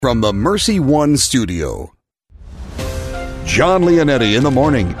From the Mercy One studio, John Leonetti in the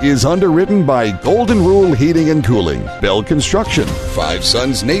Morning is underwritten by Golden Rule Heating and Cooling, Bell Construction, Five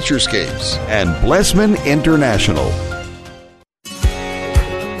Sons Naturescapes, and Blessman International.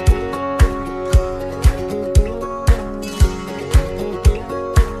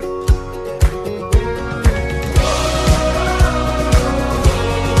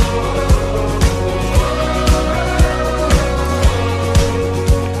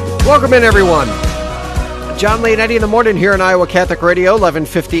 Welcome in, everyone. John Leonetti in the Morning here on Iowa Catholic Radio,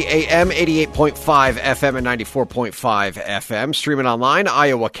 1150 AM, 88.5 FM, and 94.5 FM. Streaming online,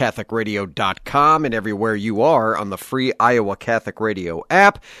 iowacatholicradio.com, and everywhere you are on the free Iowa Catholic Radio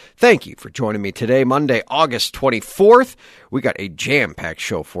app. Thank you for joining me today, Monday, August 24th. We got a jam-packed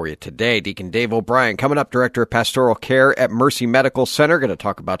show for you today. Deacon Dave O'Brien coming up, Director of Pastoral Care at Mercy Medical Center. Going to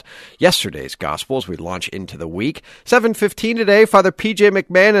talk about yesterday's gospel as we launch into the week. 7:15 today, Father P.J.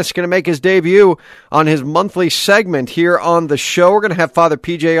 McManus going to make his debut on his monthly segment here on the show. We're going to have Father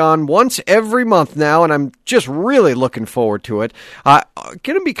P.J. on once every month now, and I'm just really looking forward to it.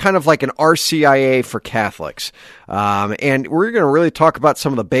 Going to be kind of like an RCIA for Catholics. And we're going to really talk about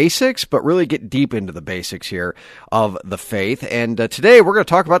some of the basics, but really get deep into the basics here of the faith. And today we're going to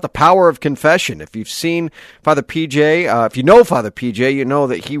talk about the power of confession. If you've seen Father PJ, if you know Father PJ, you know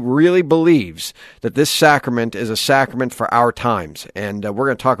that he really believes that this sacrament is a sacrament for our times. And we're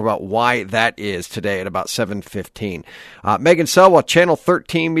going to talk about why that is today at about 7:15. Megan Selwa, Channel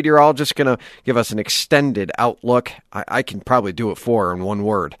 13 meteorologist, going to give us an extended outlook. I can probably do it for her in one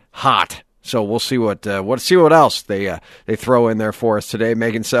word: hot. So we'll see what else they throw in there for us today.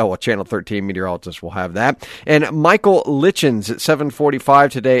 Megan Selwa, Channel 13 meteorologist, will have that. And Michael Litchens at 7:45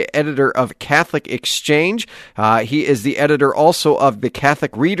 today, editor of Catholic Exchange. He is the editor also of the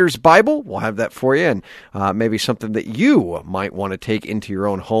Catholic Reader's Bible. We'll have that for you, and maybe something that you might want to take into your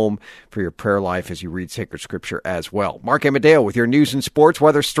own home for your prayer life as you read sacred scripture as well. Mark Amadeo with your news and sports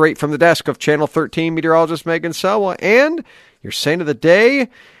weather straight from the desk of Channel 13 meteorologist Megan Selwa, and your saint of the day.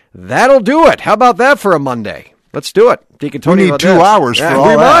 That'll do it. How about that for a Monday? Let's do it. Deacon Tony, we need 2 hours for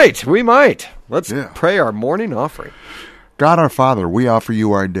all that. We might. Let's pray our morning offering. God our Father, we offer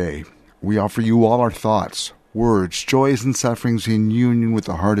you our day. We offer you all our thoughts, words, joys, and sufferings in union with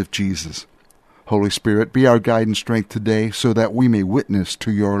the heart of Jesus. Holy Spirit, be our guide and strength today so that we may witness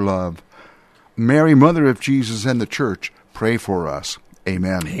to your love. Mary, Mother of Jesus and the Church, pray for us.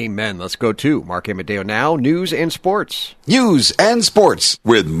 Amen. Amen. Let's go to Mark Amadeo now. News and sports. News and sports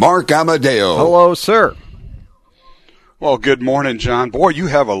with Mark Amadeo. Hello, sir. Well, good morning, John. Boy, you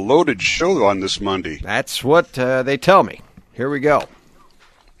have a loaded show on this Monday. That's what they tell me. Here we go.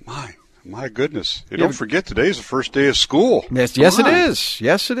 My goodness. Don't forget, today's the first day of school. Yes, it is.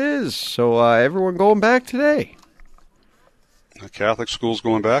 Yes, it is. So everyone going back today. The Catholic school's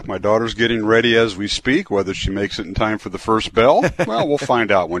going back. My daughter's getting ready as we speak. Whether she makes it in time for the first bell, well, we'll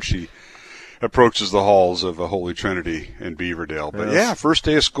find out when she approaches the halls of Holy Trinity in Beaverdale. But yeah, first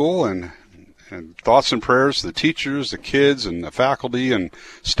day of school, and thoughts and prayers to the teachers, the kids, and the faculty and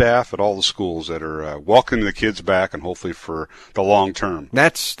staff at all the schools that are welcoming the kids back, and hopefully for the long term.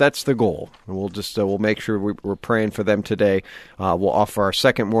 That's the goal. And we'll just we'll make sure we're praying for them today. We'll offer our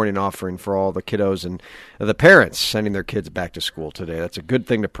second morning offering for all the kiddos and the parents sending their kids back to school today. That's a good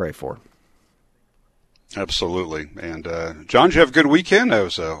thing to pray for. Absolutely. And, John, did you have a good weekend? It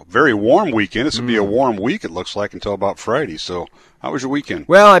was a very warm weekend. It's going to be a warm week, it looks like, until about Friday. So how was your weekend?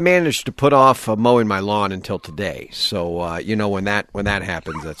 Well, I managed to put off mowing my lawn until today. So, when that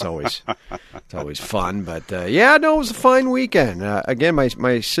happens, that's always it's always fun. But, it was a fine weekend. Again,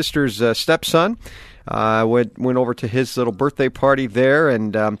 my sister's stepson went over to his little birthday party there.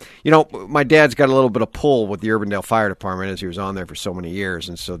 And, my dad's got a little bit of pull with the Urbandale Fire Department as he was on there for so many years.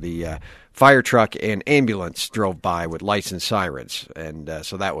 And so the fire truck and ambulance drove by with lights and sirens, and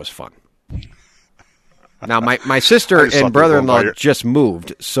so that was fun. Now, my sister and brother-in-law just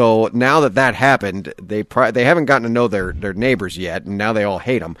moved, so now that happened, they haven't gotten to know their neighbors yet, and now they all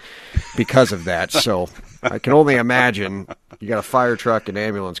hate them because of that. So I can only imagine you got a fire truck and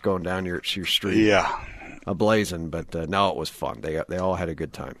ambulance going down your street, ablazing. But no, it was fun. They all had a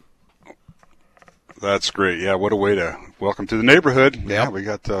good time. That's great. Yeah, what a way to welcome to the neighborhood. Yep. Yeah, we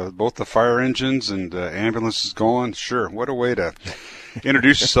got both the fire engines and ambulances going. Sure, what a way to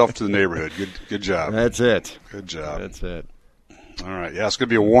introduce yourself to the neighborhood. Good job. That's it. Good job. That's it. All right. Yeah, it's going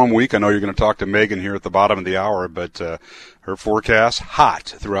to be a warm week. I know you're going to talk to Megan here at the bottom of the hour, but her forecast, hot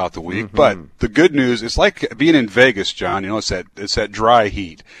throughout the week. Mm-hmm. But the good news, it's like being in Vegas, John. It's that dry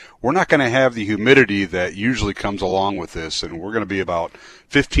heat. We're not going to have the humidity that usually comes along with this, and we're going to be about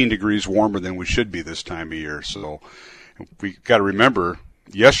 15 degrees warmer than we should be this time of year. So we got to remember,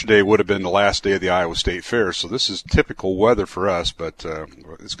 yesterday would have been the last day of the Iowa State Fair, so this is typical weather for us, but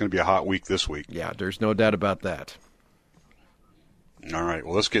it's going to be a hot week this week. Yeah, there's no doubt about that. All right,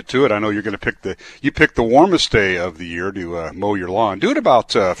 well, let's get to it. I know you're going to pick the warmest day of the year to mow your lawn. Do it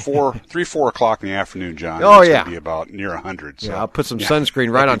about 4 o'clock in the afternoon, John. Oh, it's yeah. Going to be about near 100. So. Yeah, I'll put some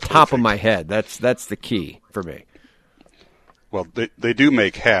sunscreen right on top of my head. That's the key for me. Well, they do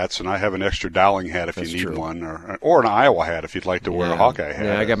make hats, and I have an extra Dowling hat if That's you need true. one, or an Iowa hat if you'd like to wear a Hawkeye hat.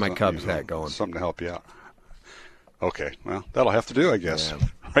 Yeah, I got my Cubs hat going. Something to help you out. Okay, well, that'll have to do, I guess. Yeah.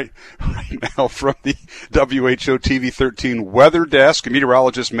 Right now from the WHO TV 13 weather desk,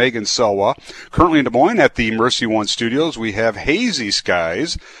 meteorologist Megan Selwa. Currently in Des Moines at the Mercy One Studios, we have hazy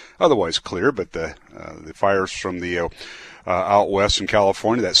skies, otherwise clear, but the fires from the out west in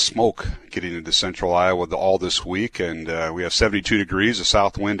California, that smoke getting into central Iowa all this week, and we have 72 degrees, a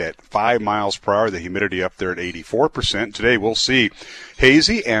south wind at 5 miles per hour, the humidity up there at 84%. Today we'll see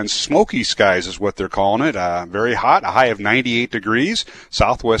hazy and smoky skies is what they're calling it. Very hot, a high of 98 degrees,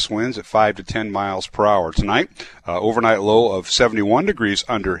 southwest winds at 5 to 10 miles per hour. Tonight, overnight low of 71 degrees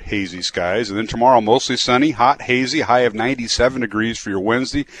under hazy skies, and then tomorrow mostly sunny, hot, hazy, high of 97 degrees for your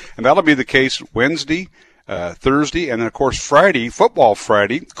Wednesday, and that'll be the case Wednesday, Thursday, and then, of course, Friday, Football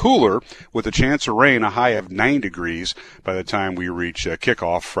Friday, cooler with a chance of rain, a high of 9 degrees by the time we reach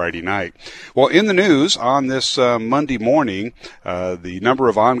kickoff Friday night. Well, in the news on this Monday morning, the number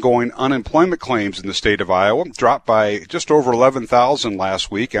of ongoing unemployment claims in the state of Iowa dropped by just over 11,000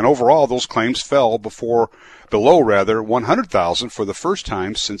 last week, and overall those claims fell below 100,000 for the first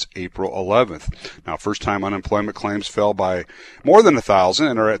time since April 11th. Now, first-time unemployment claims fell by more than 1,000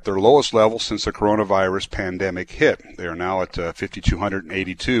 and are at their lowest level since the coronavirus pandemic hit. They are now at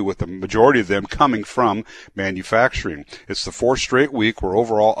 5,282, with the majority of them coming from manufacturing. It's the fourth straight week where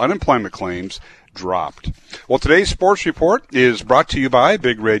overall unemployment claims dropped. Well, today's sports report is brought to you by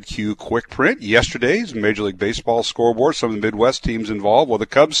Big Red Q Quick Print. Yesterday's Major League Baseball scoreboard, some of the Midwest teams involved. Well, the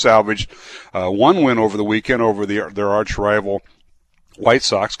Cubs salvaged one win over the weekend over their arch rival White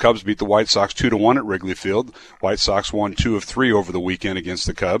Sox. Cubs beat the White Sox 2-1 at Wrigley Field. White Sox won 2 of 3 over the weekend against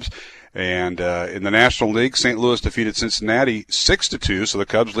the Cubs. And in the National League, St. Louis defeated Cincinnati 6-2, so the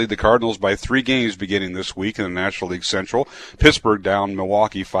Cubs lead the Cardinals by 3 games beginning this week in the National League Central. Pittsburgh down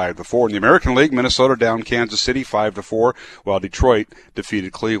Milwaukee 5-4. In the American League, Minnesota down Kansas City 5-4, while Detroit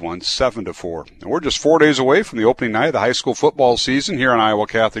defeated Cleveland 7-4. And we're just 4 days away from the opening night of the high school football season here on Iowa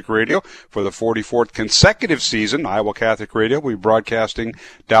Catholic Radio. For the 44th consecutive season, Iowa Catholic Radio will be broadcasting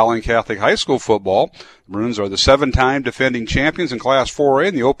Dowling Catholic High School football. The Maroons are the 7-time defending champions in Class 4A,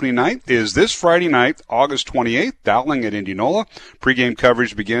 and the opening night is this Friday night, August 28th, Dowling at Indianola. Pre-game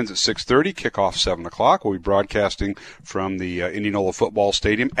coverage begins at 6:30, kickoff 7 o'clock. We'll be broadcasting from the Indianola Football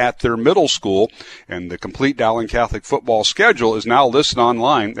Stadium at their middle school, and the complete Dowling Catholic football schedule is now listed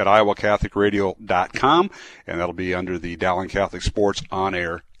online at iowacatholicradio.com, and that'll be under the Dowling Catholic Sports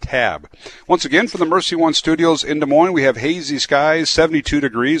On-Air tab. Once again, from the Mercy One Studios in Des Moines, we have hazy skies, 72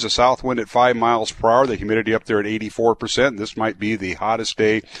 degrees, a south wind at 5 miles per hour, the humidity up there at 84%. This might be the hottest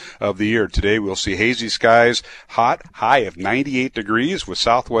day of the year. Today we'll see hazy skies, hot, high of 98 degrees with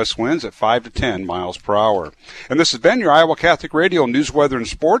southwest winds at 5 to 10 miles per hour. And this has been your Iowa Catholic Radio News, Weather, and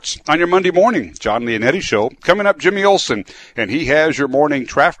Sports on your Monday morning. John Leonetti Show. Coming up, Jimmy Olsen, and he has your morning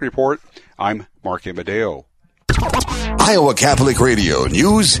traffic report. I'm Mark Amadeo. Iowa Catholic Radio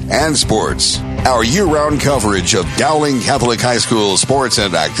News and Sports. Our year-round coverage of Dowling Catholic High School sports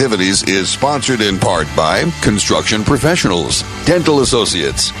and activities is sponsored in part by Construction Professionals, Dental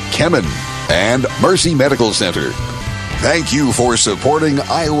Associates, Kemen, and Mercy Medical Center. Thank you for supporting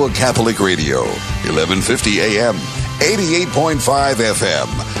Iowa Catholic Radio, 1150 AM, 88.5 FM,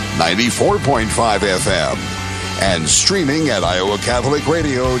 94.5 FM, and streaming at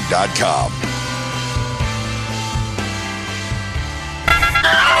iowacatholicradio.com.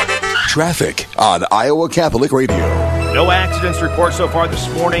 Traffic on Iowa Catholic Radio. No accidents reported so far this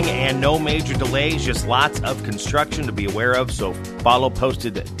morning and no major delays, just lots of construction to be aware of. So follow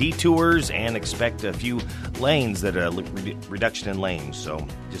posted detours and expect a few lanes that reduction in lanes. So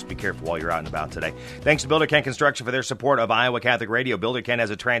just be careful while you're out and about today. Thanks to Builder Ken Construction for their support of Iowa Catholic Radio. Builder Ken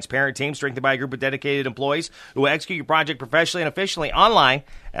has a transparent team strengthened by a group of dedicated employees who execute your project professionally and efficiently online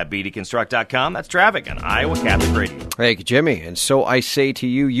at bdconstruct.com. That's traffic on Iowa Catholic Radio. Thank you, Jimmy. And so I say to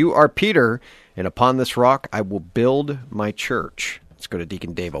you, you are Peter, and upon this rock I will build my church. Let's go to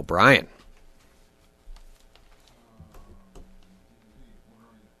Deacon Dave O'Brien.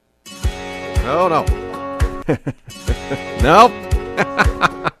 Oh, no. Nope.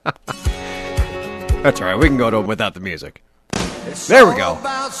 That's all right. We can go to him without the music. There we go.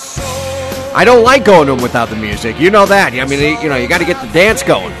 I don't like going to them without the music. You know that. I mean, you got to get the dance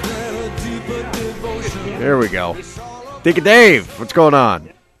going. There we go. Deacon Dave, what's going on?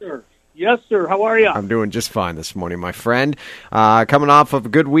 Yes, sir. How are you? I'm doing just fine this morning, my friend. Coming off of a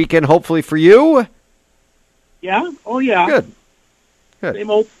good weekend, hopefully for you. Yeah? Oh, yeah. Good.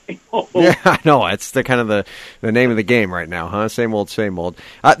 Same old, same old. Yeah, I know. It's the kind of the name of the game right now, huh? Same old, same old.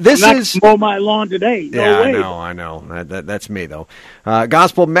 This I'm not is mow my lawn today. No way. I know. That's me, though.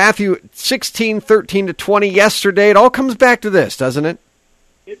 Gospel, Matthew 16:13-20 yesterday. It all comes back to this, doesn't it?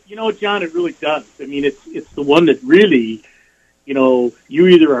 John, it really does. I mean, it's the one that really, you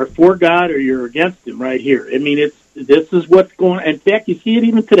either are for God or you're against Him right here. I mean, this is what's going on. In fact, you see it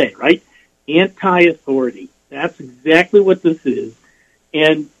even today, right? Anti-authority. That's exactly what this is.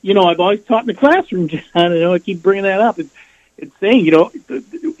 And, I've always taught in the classroom, John, I know I keep bringing that up. It's saying,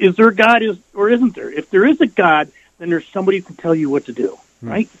 is there a God or isn't there? If there is a God, then there's somebody who can tell you what to do,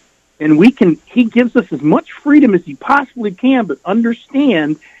 right? And He gives us as much freedom as He possibly can, but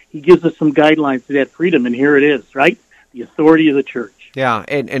understand He gives us some guidelines to that freedom, and here it is, right? The authority of the church. Yeah,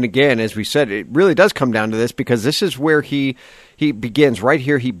 and again, as we said, it really does come down to this, because this is where he begins, right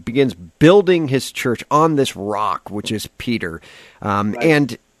here. He begins building his church on this rock, which is Peter. Right.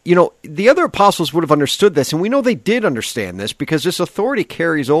 And, the other apostles would have understood this, and we know they did understand this, because this authority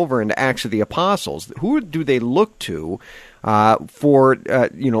carries over into Acts of the Apostles. Who do they look to for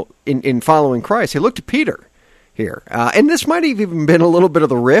in following Christ? They look to Peter here. And this might have even been a little bit of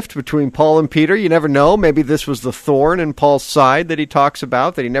the rift between Paul and Peter. You never know. Maybe this was the thorn in Paul's side that he talks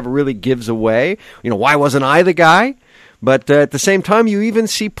about, that he never really gives away. Why wasn't I the guy? But at the same time, you even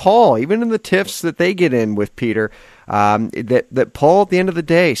see Paul, even in the tiffs that they get in with Peter, that Paul, at the end of the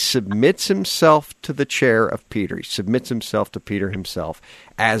day, submits himself to the chair of Peter. He submits himself to Peter himself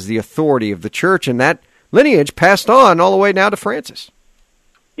as the authority of the church, and that lineage passed on all the way now to Francis.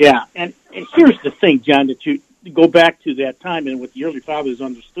 Yeah, and here's the thing, John, that you go back to that time and what the early fathers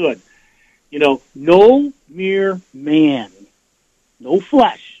understood. No mere man, no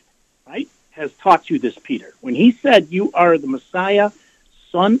flesh, right, has taught you this, Peter. When he said you are the Messiah,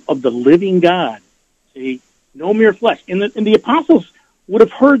 Son of the living God, see, no mere flesh. And the apostles would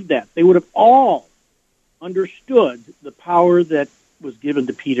have heard that. They would have all understood the power that was given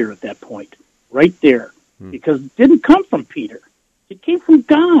to Peter at that point, right there, because it didn't come from Peter. It came from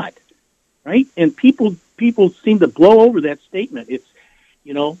God, right? And people seem to blow over that statement. It's,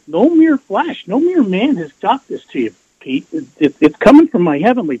 no mere flesh, no mere man has taught this to you, Pete. It's coming from my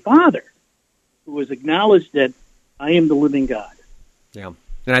heavenly Father, who has acknowledged that I am the living God. Yeah.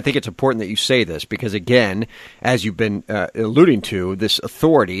 And I think it's important that you say this, because, again, as you've been alluding to, this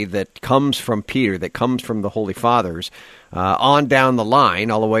authority that comes from Peter, that comes from the Holy Fathers, on down the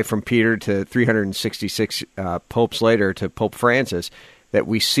line, all the way from Peter to 366 popes later to Pope Francis, that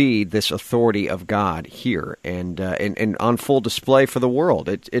we see this authority of God here and on full display for the world.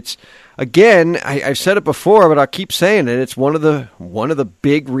 It's again, I've said it before, but I'll keep saying it. It's one of the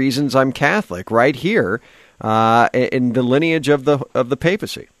big reasons I'm Catholic, right here. In the lineage of the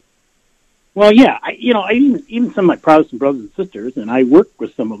papacy. Well, yeah, I even some of my Protestant brothers and sisters, and I work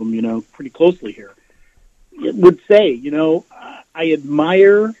with some of them, pretty closely here, would say, I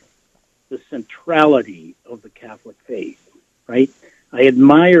admire the centrality of the Catholic faith, right? I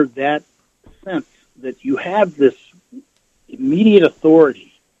admire that sense that you have this immediate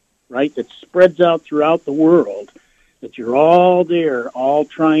authority, right, that spreads out throughout the world, that you're all there, all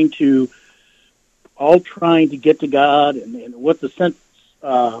trying to get to God and what the sense,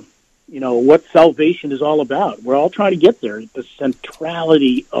 what salvation is all about. We're all trying to get there. The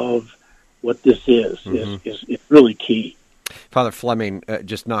centrality of what this is really key. Father Fleming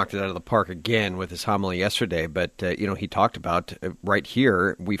just knocked it out of the park again with his homily yesterday, but, he talked about right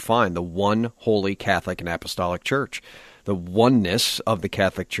here, we find the one holy Catholic and Apostolic Church. The oneness of the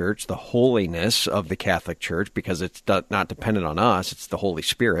Catholic Church, the holiness of the Catholic Church, because it's not dependent on us, it's the Holy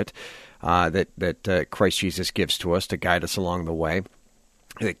Spirit that Christ Jesus gives to us to guide us along the way.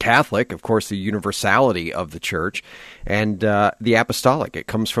 The Catholic, of course, the universality of the Church, and the Apostolic. It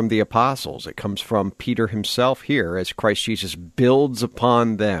comes from the Apostles. It comes from Peter himself here as Christ Jesus builds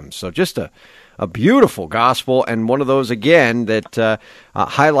upon them. So just a beautiful gospel, and one of those, again, that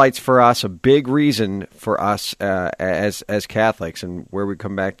highlights for us a big reason for us as Catholics and where we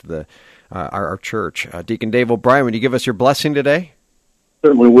come back to our church. Deacon Dave O'Brien, would you give us your blessing today?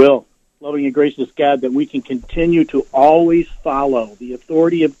 Certainly will. Loving and gracious God, that we can continue to always follow the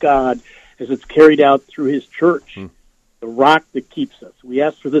authority of God as it's carried out through His church, the rock that keeps us. We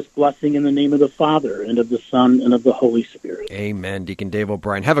ask for this blessing in the name of the Father, and of the Son, and of the Holy Spirit. Amen, Deacon Dave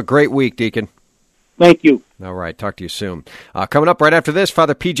O'Brien. Have a great week, Deacon. Thank you. All right. Talk to you soon. Coming up right after this,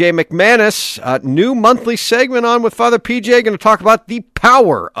 Father P.J. McManus, new monthly segment on with Father P.J. Going to talk about the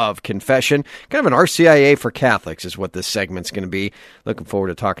power of confession. Kind of an RCIA for Catholics is what this segment's going to be. Looking forward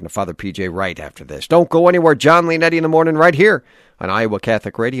to talking to Father P.J. right after this. Don't go anywhere. John Leonetti in the morning right here on Iowa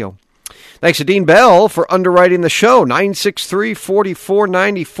Catholic Radio. Thanks to Dean Bell for underwriting the show.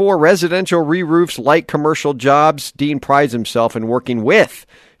 963-4494, residential re-roofs, light commercial jobs. Dean prides himself in working with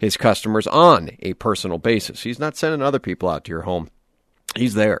his customers on a personal basis. He's not sending other people out to your home.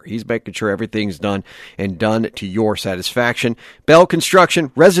 He's there. He's making sure everything's done and done to your satisfaction. Bell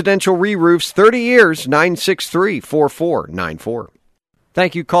Construction, residential re-roofs, 30 years, 963-4494.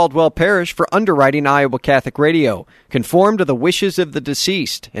 Thank you, Caldwell Parish, for underwriting Iowa Catholic Radio. Conform to the wishes of the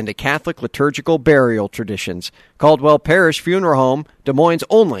deceased and to Catholic liturgical burial traditions. Caldwell Parish Funeral Home, Des Moines'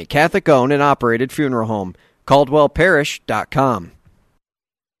 only Catholic-owned and operated funeral home. CaldwellParish.com.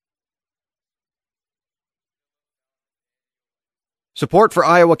 Support for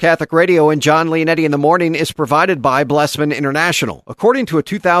Iowa Catholic Radio and John Leonetti in the Morning is provided by Blessman International. According to a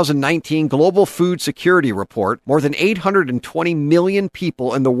 2019 Global Food Security Report, more than 820 million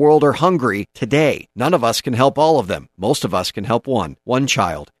people in the world are hungry today. None of us can help all of them. Most of us can help one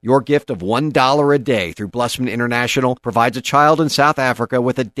child. Your gift of $1 a day through Blessman International provides a child in South Africa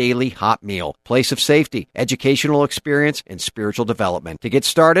with a daily hot meal, place of safety, educational experience, and spiritual development. To get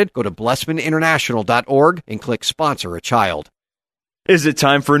started, go to blessmaninternational.org and click Sponsor a Child. Is it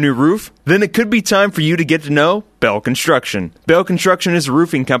time for a new roof? Then it could be time for you to get to know Bell Construction. Bell Construction is a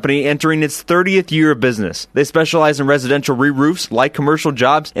roofing company entering its 30th year of business. They specialize in residential re-roofs, light commercial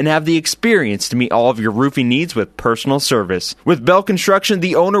jobs, and have the experience to meet all of your roofing needs with personal service. With Bell Construction,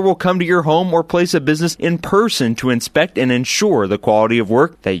 the owner will come to your home or place of business in person to inspect and ensure the quality of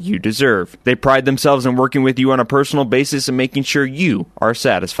work that you deserve. They pride themselves in working with you on a personal basis and making sure you are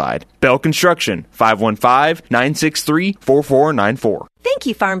satisfied. Bell Construction, 515-963-4494. Thank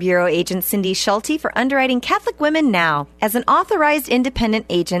you, Farm Bureau agent Cindy Schulte, for underwriting Catholic Women Now. As an authorized independent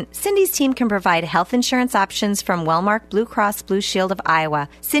agent, Cindy's team can provide health insurance options from Wellmark Blue Cross Blue Shield of Iowa.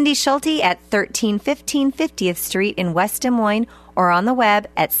 Cindy Schulte at 1315 50th Street in West Des Moines or on the web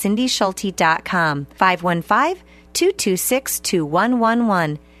at cindyschulte.com.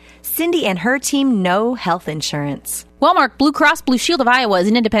 515-226-2111. Cindy and her team know health insurance. Wellmark Blue Cross Blue Shield of Iowa is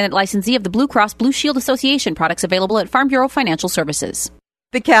an independent licensee of the Blue Cross Blue Shield Association. Products available at Farm Bureau Financial Services.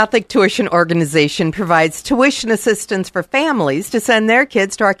 The Catholic Tuition Organization provides tuition assistance for families to send their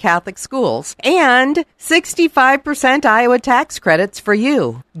kids to our Catholic schools and 65% Iowa tax credits for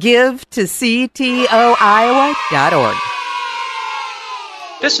you. Give to ctoiowa.org.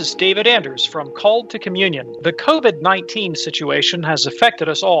 This is David Anders from Called to Communion. The COVID-19 situation has affected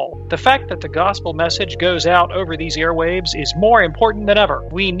us all. The fact that the gospel message goes out over these airwaves is more important than ever.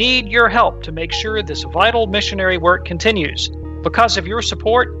 We need your help to make sure this vital missionary work continues. Because of your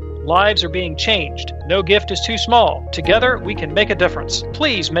support, lives are being changed. No gift is too small. Together, we can make a difference.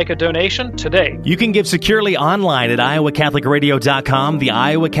 Please make a donation today. You can give securely online at iowacatholicradio.com, the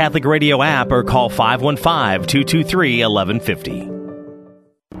Iowa Catholic Radio app, or call 515-223-1150.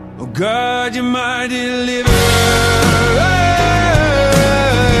 Oh God, you're my deliverer.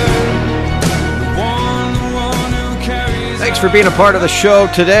 Thanks for being a part of the show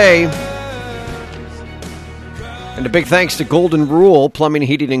today. And a big thanks to Golden Rule Plumbing,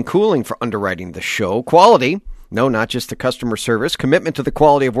 Heating, and Cooling for underwriting the show. Quality, no, not just the customer service. Commitment to the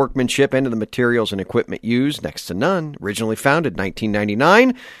quality of workmanship and to the materials and equipment used, next to none. Originally founded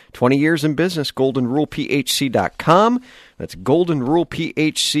 1999, 20 years in business. GoldenRulePHC.com. That's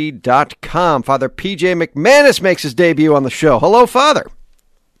GoldenRulePHC.com. Father P.J. McManus makes his debut on the show. Hello, Father.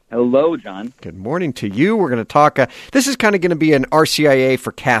 Hello, John. Good morning to you. We're going to talk, this is kind of going to be an RCIA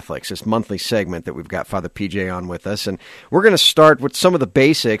for Catholics, this monthly segment that we've got Father P.J. on with us. And we're going to start with some of the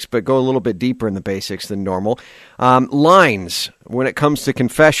basics, but go a little bit deeper in the basics than normal. Lines when it comes to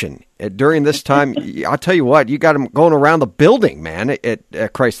confession. During this time, I'll tell you what, you got them going around the building, man,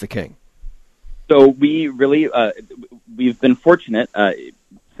 at Christ the King. So we really, we've been fortunate.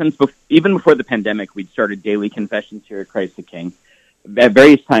 Even before the pandemic, we'd started daily confessions here at Christ the King. At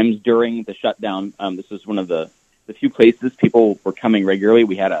various times during the shutdown, this was one of the few places people were coming regularly.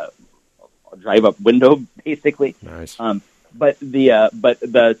 We had a drive-up window, basically. Nice. But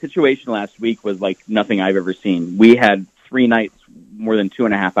the situation last week was like nothing I've ever seen. We had 3 nights, more than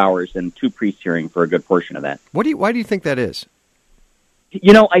 2.5 hours, and 2 priests hearing for a good portion of that. Why do you think that is?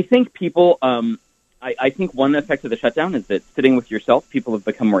 You know, I think people. I think one effect of the shutdown is that sitting with yourself, people have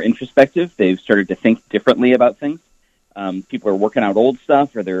become more introspective. They've started to think differently about things. People are working out old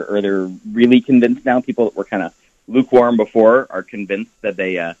stuff, or they're really convinced now. People that were kind of lukewarm before are convinced that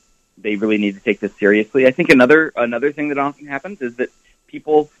they they really need to take this seriously. I think another thing that often happens is that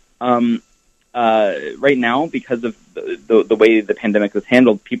people right now, because of the way the pandemic was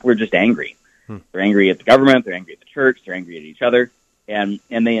handled, people are just angry. They're angry at the government, they're angry at the church, they're angry at each other, and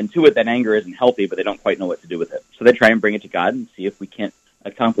they intuit that anger isn't healthy, but they don't quite know what to do with it. So they try and bring it to God and see if we can't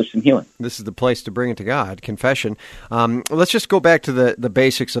accomplish some healing. This is the place to bring it to God, confession. Let's just go back to the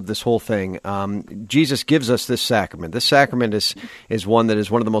basics of this whole thing. Jesus gives us this sacrament. This sacrament is one that is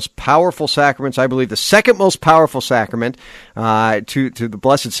one of the most powerful sacraments, I believe the second most powerful sacrament to the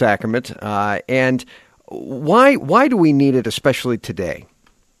Blessed Sacrament. And why do we need it, especially today?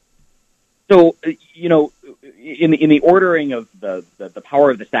 So, in the ordering of the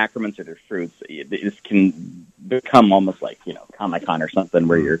power of the sacraments or their fruits, this can become almost like Comic-Con or something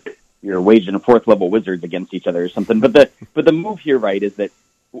where you're waging fourth level wizards against each other or something. But the move here, right, is that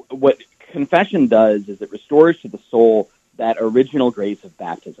what confession does is it restores to the soul that original grace of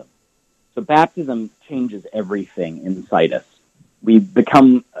baptism. So baptism changes everything inside us. We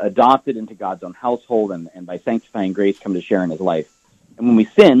become adopted into God's own household, and by sanctifying grace come to share in His life. And when we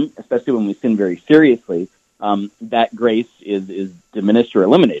sin, especially when we sin very seriously, that grace is diminished or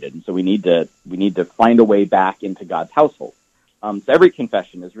eliminated, and so we need to find a way back into God's household. So every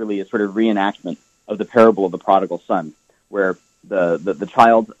confession is really a sort of reenactment of the parable of the prodigal son, where the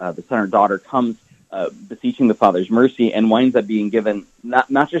child, the son or daughter, comes beseeching the father's mercy and winds up being given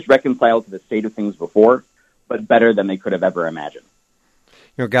not just reconciled to the state of things before, but better than they could have ever imagined.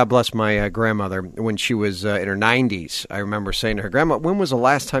 God bless my grandmother. When she was in her 90s, I remember saying to her, "Grandma, when was the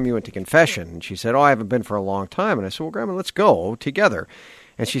last time you went to confession?" And she said, "Oh, I haven't been for a long time." And I said, "Well, Grandma, let's go together."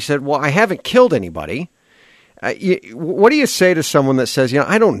 And she said, "Well, I haven't killed anybody." What do you say to someone that says,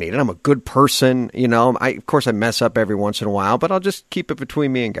 I don't need it, I'm a good person, of course I mess up every once in a while, but I'll just keep it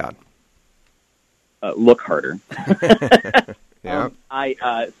between me and God? Look harder. Yeah.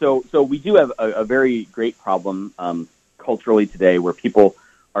 So we do have a very great problem culturally today where people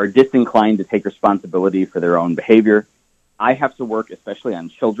are disinclined to take responsibility for their own behavior. I have to work, especially on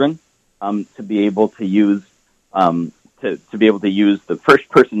children, to be able to use the first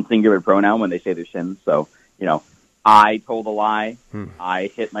person singular pronoun when they say their sins. So, I told a lie, I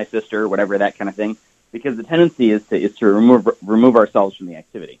hit my sister, whatever, that kind of thing, because the tendency is to remove ourselves from the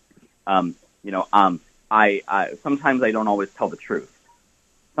activity. I sometimes I don't always tell the truth.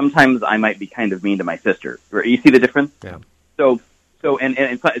 Sometimes I might be kind of mean to my sister. You see the difference? Yeah. So, and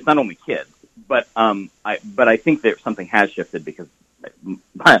it's not only kids, but I think that something has shifted because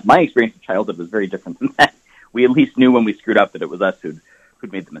my experience of childhood was very different than that. We at least knew when we screwed up that it was us who'd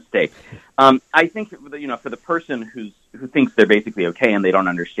made the mistake. I think for the person who thinks they're basically okay and they don't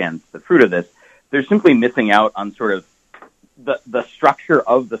understand the fruit of this, they're simply missing out on sort of the structure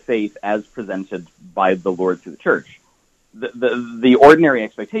of the faith as presented by the Lord through the church. The ordinary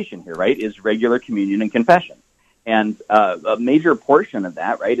expectation here, right, is regular communion and confession. And a major portion of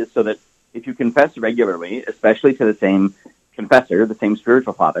that, right, is so that if you confess regularly, especially to the same confessor, the same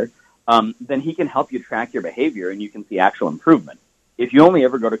spiritual father, then he can help you track your behavior and you can see actual improvement. If you only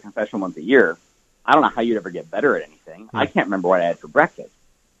ever go to confession once a year, I don't know how you'd ever get better at anything. I can't remember what I had for breakfast.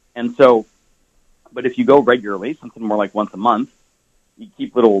 And so, but if you go regularly, something more like once a month, you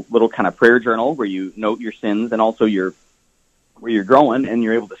keep little kind of prayer journal where you note your sins and also where you're growing, and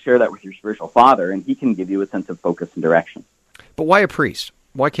you're able to share that with your spiritual father, and he can give you a sense of focus and direction. But why a priest?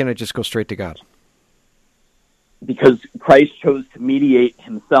 Why can't I just go straight to God? Because Christ chose to mediate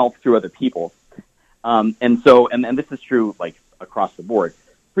himself through other people. And this is true like across the board.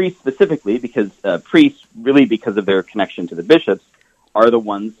 Priests specifically, because priests, really because of their connection to the bishops, are the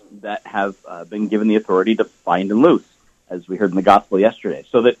ones that have been given the authority to bind and loose, as we heard in the gospel yesterday.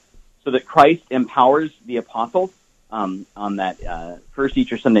 So that Christ empowers the apostles on that first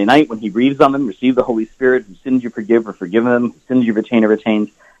Easter Sunday night when he breathes on them, receive the Holy Spirit, whose sins you forgive or forgive them, whose sins you retain or retained.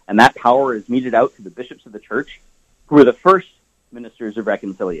 And that power is meted out to the bishops of the church, who are the first ministers of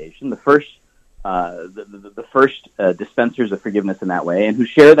reconciliation, the first dispensers of forgiveness in that way, and who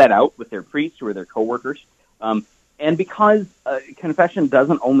share that out with their priests, who are their co-workers. And because confession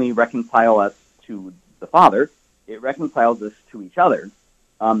doesn't only reconcile us to the Father, it reconciles us to each other,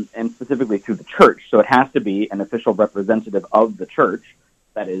 and specifically through the church. So it has to be an official representative of the church,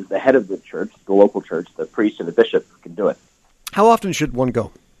 that is, the head of the church, the local church, the priest or the bishop who can do it. How often should one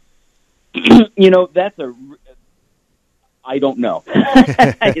go? I don't know,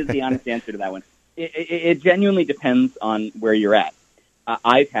 is the honest answer to that one. It genuinely depends on where you're at.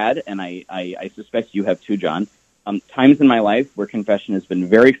 I've had, and I suspect you have too, John, times in my life where confession has been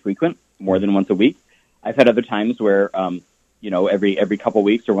very frequent, more than once a week. I've had other times where, every couple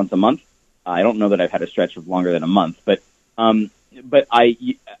weeks or once a month. I don't know that I've had a stretch of longer than a month, but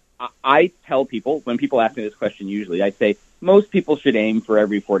I I tell people, when people ask me this question usually, I say most people should aim for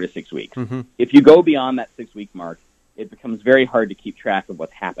every 4 to 6 weeks. Mm-hmm. If you go beyond that 6-week mark, it becomes very hard to keep track of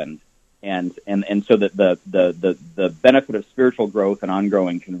what's happened. And so that the benefit of spiritual growth and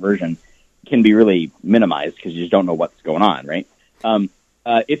ongoing conversion can be really minimized because you just don't know what's going on, right?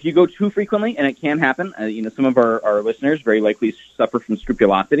 If you go too frequently, and it can happen, some of our listeners very likely suffer from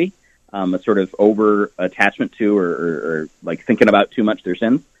scrupulosity, a sort of over attachment to or like thinking about too much their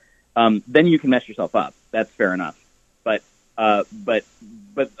sins, then you can mess yourself up. That's fair enough. But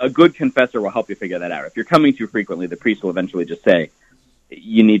a good confessor will help you figure that out. If you're coming too frequently, the priest will eventually just say,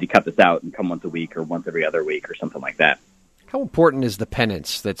 you need to cut this out and come once a week or once every other week or something like that. How important is the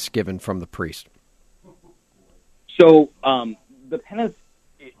penance that's given from the priest? So the penance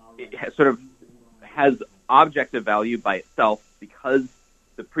it sort of has objective value by itself because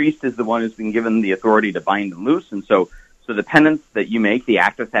the priest is the one who's been given the authority to bind and loose, and so the penance that you make, the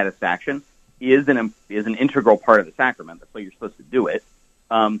act of satisfaction, is an integral part of the sacrament. That's why you're supposed to do it.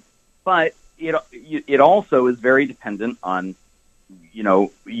 But it also is very dependent on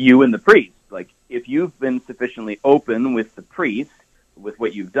you and the priest. Like, if you've been sufficiently open with the priest, with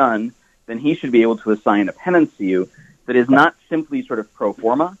what you've done, then he should be able to assign a penance to you that is not simply sort of pro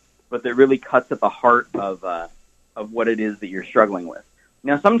forma, but that really cuts at the heart of what it is that you're struggling with.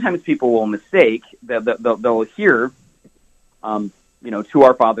 Now, sometimes people will mistake they'll hear, two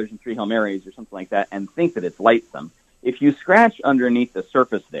Our Fathers and 3 Hail Marys or something like that, and think that it's lightsome. If you scratch underneath the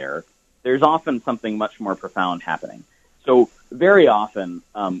surface there's often something much more profound happening. So very often,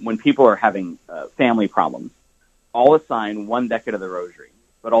 when people are having family problems, I'll assign one decade of the Rosary,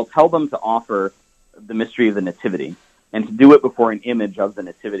 but I'll tell them to offer the mystery of the Nativity and to do it before an image of the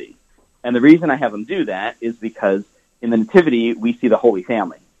Nativity. And the reason I have them do that is because in the Nativity, we see the Holy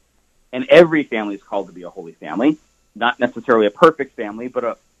Family. And every family is called to be a holy family, not necessarily a perfect family, but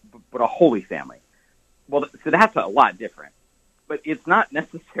a holy family. Well, so that's a lot different. But it's not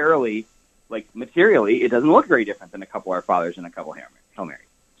necessarily, like, materially, it doesn't look very different than a couple Our Fathers and a couple Hail Marys.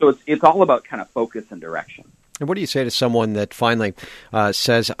 So it's all about kind of focus and direction. And what do you say to someone that finally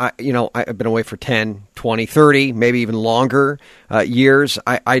says, I've been away for 10, 20, 30, maybe even longer years.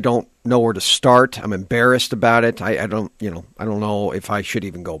 I don't know where to start. I'm embarrassed about it. I don't know if I should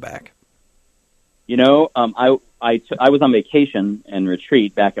even go back. I was on vacation and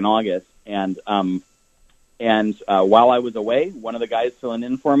retreat back in August, and while I was away, one of the guys filling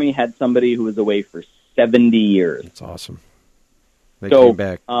in for me had somebody who was away for 70 years. That's awesome. They came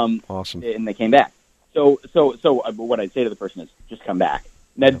back. Awesome. And they came back. So what I'd say to the person is just come back.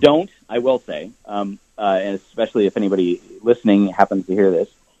 Now, I will say, and especially if anybody listening happens to hear this,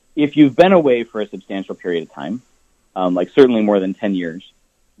 if you've been away for a substantial period of time, like certainly more than 10 years,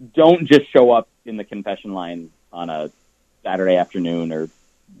 don't just show up in the confession line on a Saturday afternoon or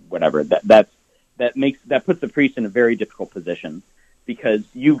whatever. That puts the priest in a very difficult position because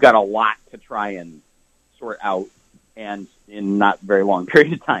you've got a lot to try and sort out, and in not very long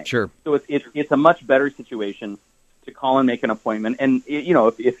period of time. Sure. So it's a much better situation to call and make an appointment. And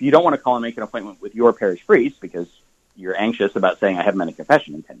if you don't want to call and make an appointment with your parish priest because you're anxious about saying I haven't been in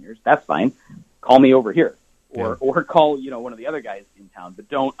confession in 10 years, that's fine. Call me over here, or call one of the other guys in town. But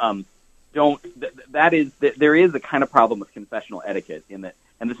there is a kind of problem with confessional etiquette in that,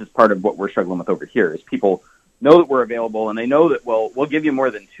 and this is part of what we're struggling with over here, is people know that we're available and they know that we'll give you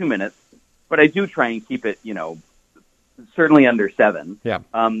more than 2 minutes, but I do try and keep it certainly under 7. Yeah.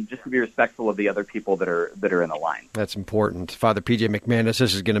 Just to be respectful of the other people that are in the line. That's important. Father P.J. McManus,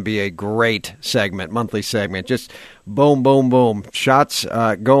 this is going to be a great segment, monthly segment. Just boom, boom, boom. Shots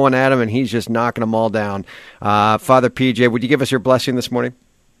going at him, and he's just knocking them all down. Father P.J., would you give us your blessing this morning?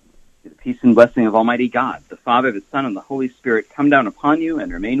 The peace and blessing of Almighty God, the Father, the Son, and the Holy Spirit come down upon you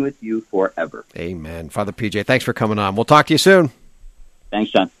and remain with you forever. Amen. Father P.J., thanks for coming on. We'll talk to you soon. Thanks,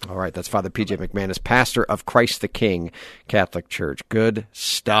 John. All right, that's Father P.J. McManus, pastor of Christ the King Catholic Church. Good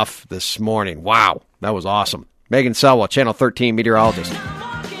stuff this morning. Wow, that was awesome. Megan Selwa, Channel 13 meteorologist.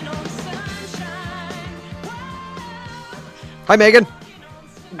 Hi, Megan.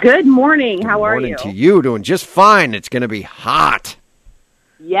 Good morning. How are you? Good morning to you. Doing just fine. It's going to be hot.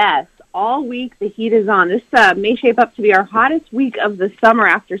 Yes, all week the heat is on. This may shape up to be our hottest week of the summer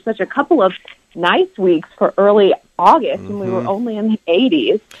after such a couple of nice weeks for early August, and we were only in the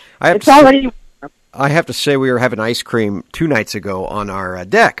 80s. I have to say we were having ice cream 2 nights ago on our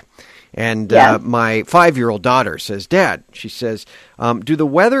deck, and my 5-year-old daughter says, Dad, she says, do the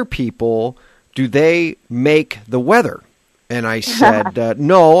weather people, do they make the weather? And I said,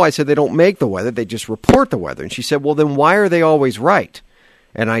 no. I said, they don't make the weather. They just report the weather. And she said, well, then why are they always right?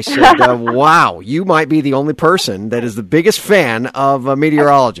 And I said, wow, you might be the only person that is the biggest fan of a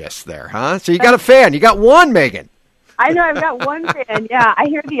meteorologist there, huh? So you got a fan. You got one, Megan. I know, I've got one fan. Yeah, I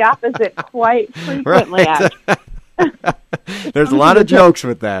hear the opposite quite frequently. Right. There's a lot of jokes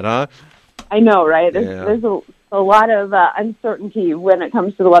with that, huh? I know, right? There's a lot of uncertainty when it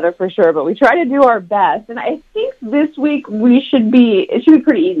comes to the weather for sure, but we try to do our best. And I think this week it should be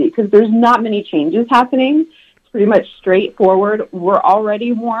pretty easy because there's not many changes happening. It's pretty much straightforward. We're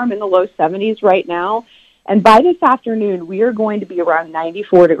already warm in the low 70s right now. And by this afternoon, we are going to be around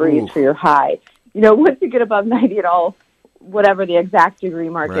 94 degrees for your high. Once you get above 90 at all, whatever the exact degree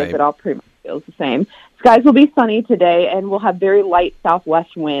mark is, it all pretty much feels the same. Skies will be sunny today, and we'll have very light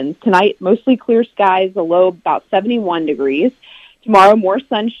southwest winds. Tonight, mostly clear skies, a low about 71 degrees. Tomorrow, more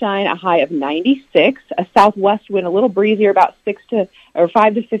sunshine, a high of 96. A southwest wind, a little breezier, about 5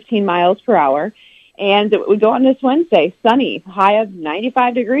 to 15 miles per hour. And we go on this Wednesday, sunny, high of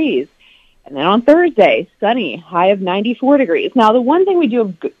 95 degrees. And then on Thursday, sunny, high of 94 degrees. Now, the one thing we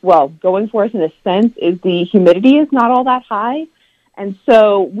do, going for us in a sense, is the humidity is not all that high. And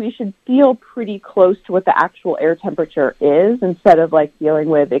so we should feel pretty close to what the actual air temperature is instead of dealing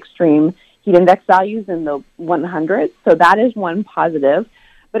with extreme heat index values in the 100s. So that is one positive.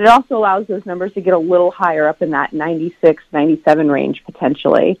 But it also allows those numbers to get a little higher up in that 96, 97 range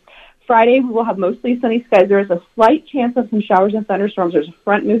potentially. Friday, we will have mostly sunny skies. There is a slight chance of some showers and thunderstorms. There's a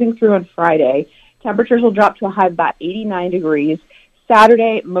front moving through on Friday. Temperatures will drop to a high of about 89 degrees.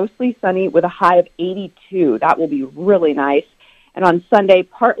 Saturday, mostly sunny with a high of 82. That will be really nice. And on Sunday,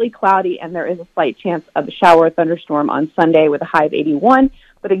 partly cloudy, and there is a slight chance of a shower or thunderstorm on Sunday with a high of 81.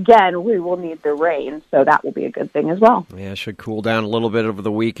 But again, we will need the rain, so that will be a good thing as well. Yeah, it should cool down a little bit over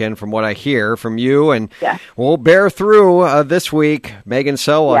the weekend from what I hear from you. And we'll bear through this week. Megan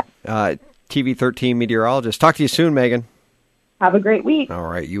Selwa, TV 13 meteorologist. Talk to you soon, Megan. Have a great week. All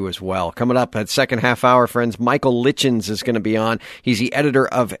right, you as well. Coming up at second half hour, friends, Michael Litchens is going to be on. He's the editor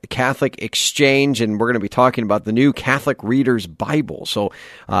of Catholic Exchange, and we're going to be talking about the new Catholic Reader's Bible. So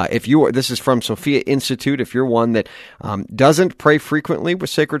this is from Sophia Institute. If you're one that doesn't pray frequently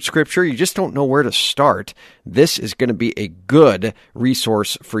with sacred scripture, you just don't know where to start, this is going to be a good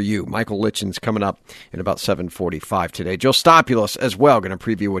resource for you. Michael Litchens coming up in about 7:45 today. Joe Stopulus as well, going to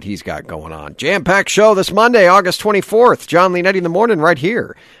preview what he's got going on. Jam-packed show this Monday, August 24th. John Leonetti in the morning right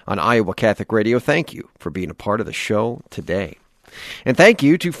here on Iowa Catholic Radio. Thank you for being a part of the show today. And thank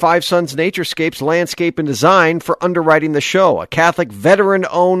you to Five Sons Naturescapes Landscape and Design for underwriting the show, a Catholic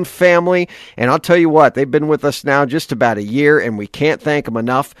veteran-owned family. And I'll tell you what, they've been with us now just about a year, and we can't thank them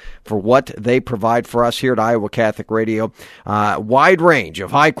enough for what they provide for us here at Iowa Catholic Radio. Wide range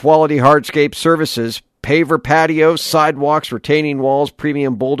of high-quality hardscape services, paver patios, sidewalks, retaining walls,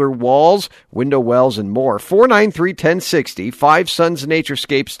 premium boulder walls, window wells, and more. 493-1060,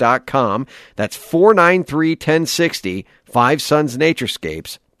 FiveSonsNaturescapes.com. That's 493-1060,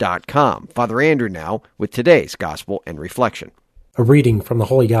 FiveSonsNaturescapes.com. Father Andrew now with today's Gospel and Reflection. A reading from the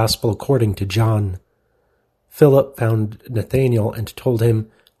Holy Gospel according to John. Philip found Nathanael and told him,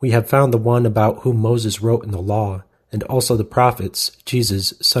 "We have found the one about whom Moses wrote in the law, and also the prophets,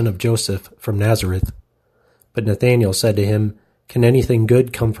 Jesus, son of Joseph, from Nazareth." But Nathanael said to him, "Can anything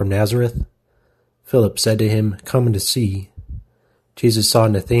good come from Nazareth?" Philip said to him, "Come and see." Jesus saw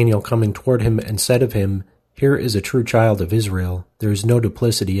Nathanael coming toward him and said of him, "Here is a true child of Israel. There is no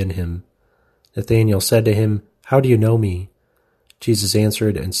duplicity in him." Nathanael said to him, "How do you know me?" Jesus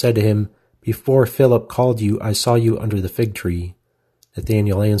answered and said to him, "Before Philip called you, I saw you under the fig tree."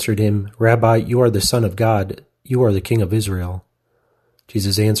 Nathanael answered him, "Rabbi, you are the Son of God. You are the King of Israel."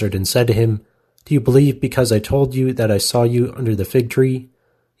 Jesus answered and said to him, "Do you believe because I told you that I saw you under the fig tree?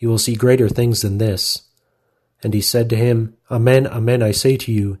 You will see greater things than this." And he said to him, "Amen, amen, I say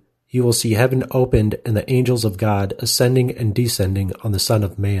to you, you will see heaven opened and the angels of God ascending and descending on the Son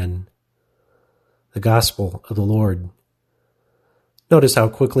of Man." The Gospel of the Lord. Notice how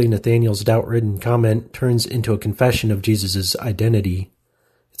quickly Nathanael's doubt-ridden comment turns into a confession of Jesus' identity.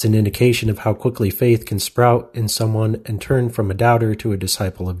 It's an indication of how quickly faith can sprout in someone and turn from a doubter to a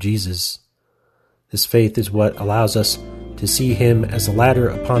disciple of Jesus. This faith is what allows us to see him as the ladder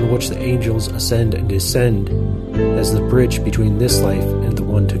upon which the angels ascend and descend, as the bridge between this life and the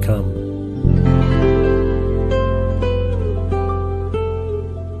one to come.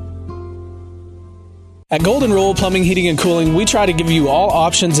 At Golden Rule Plumbing, Heating, and Cooling, we try to give you all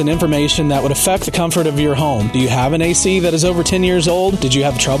options and information that would affect the comfort of your home. Do you have an AC that is over 10 years old? Did you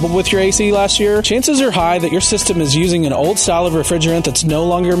have trouble with your AC last year? Chances are high that your system is using an old style of refrigerant that's no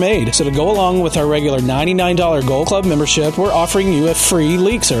longer made. So to go along with our regular $99 Gold Club membership, we're offering you a free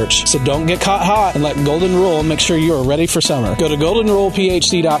leak search. So don't get caught hot and let Golden Rule make sure you are ready for summer. Go to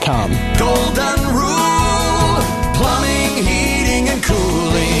goldenrulephc.com. Golden Rule Plumbing, Heating, and Cooling.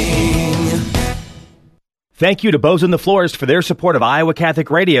 Thank you to Bozen the Florist for their support of Iowa Catholic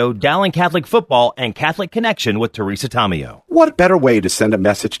Radio, Dowling Catholic Football, and Catholic Connection with Teresa Tomeo. What better way to send a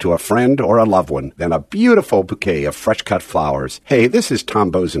message to a friend or a loved one than a beautiful bouquet of fresh-cut flowers? Hey, this is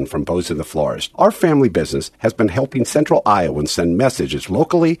Tom Bozen from Bozen the Florist. Our family business has been helping Central Iowans send messages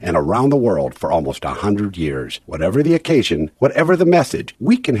locally and around the world for almost 100 years. Whatever the occasion, whatever the message,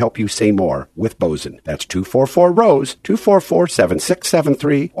 we can help you say more with Bozen. That's 244-ROSE,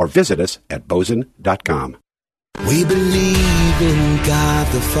 244-7673, or visit us at bozen.com. We believe in God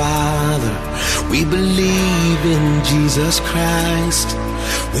the Father. We believe in Jesus Christ.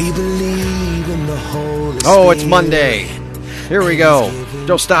 We believe in the Holy Spirit. Oh, it's Monday. Here we go.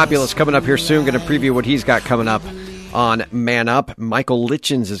 Joe Stopulus coming up here soon. Going to preview what he's got coming up on Man Up. Michael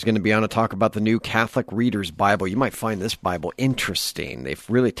Litchens is going to be on to talk about the new Catholic Reader's Bible. You might find this Bible interesting. They've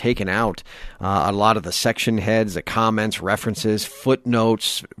really taken out a lot of the section heads, the comments, references,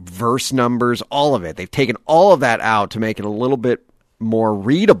 footnotes, verse numbers, all of it. They've taken all of that out to make it a little bit more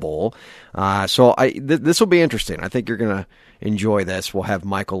readable. So this will be interesting. I think you're going to enjoy this. We'll have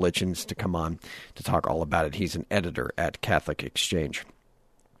Michael Litchens to come on to talk all about it. He's an editor at Catholic Exchange.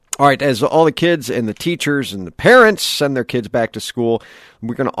 All right, as all the kids and the teachers and the parents send their kids back to school,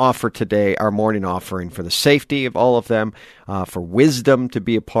 we're going to offer today our morning offering for the safety of all of them, for wisdom to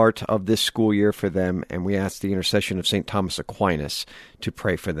be a part of this school year for them, and we ask the intercession of St. Thomas Aquinas to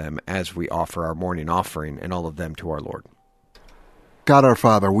pray for them as we offer our morning offering and all of them to our Lord. God our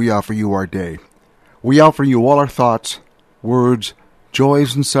Father, we offer you our day. We offer you all our thoughts, words,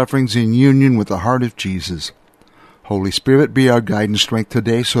 joys, and sufferings in union with the heart of Jesus. Holy Spirit, be our guide and strength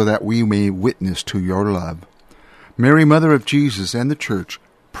today so that we may witness to your love. Mary, Mother of Jesus and the Church,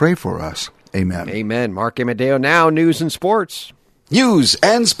 pray for us. Amen. Amen. Mark Amadeo now, news and sports. News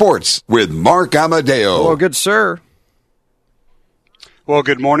and sports with Mark Amadeo. Oh, good sir. Well,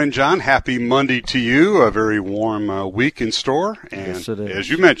 good morning, John. Happy Monday to you. A very warm week in store. And yes, it is. As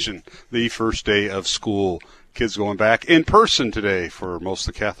you mentioned, the first day of school. Kids going back in person today for most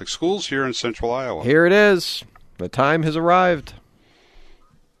of the Catholic schools here in central Iowa. Here it is. The time has arrived.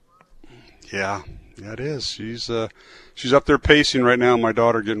 Yeah, it is. She's up there pacing right now. My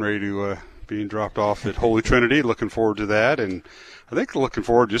daughter getting ready to being dropped off at Holy Trinity. Looking forward to that, and I think looking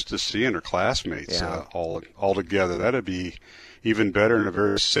forward just to seeing her classmates all together. That'd be even better in a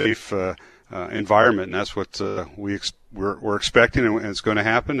very safe environment, and that's what we're expecting, and it's going to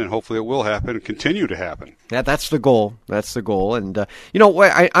happen, and hopefully it will happen and continue to happen. Yeah, that's the goal. That's the goal. And,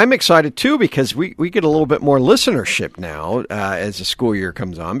 I'm excited, too, because we get a little bit more listenership now as the school year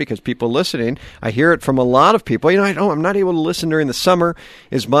comes on, because people listening, I hear it from a lot of people. I'm not able to listen during the summer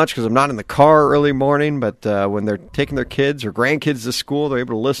as much because I'm not in the car early morning, but when they're taking their kids or grandkids to school, they're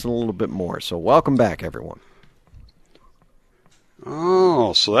able to listen a little bit more. So welcome back, everyone.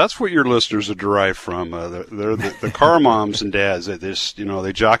 Oh, so that's what your listeners are derived from. They're the car moms and dads that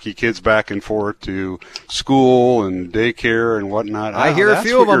they jockey kids back and forth to school and daycare and whatnot. I hear a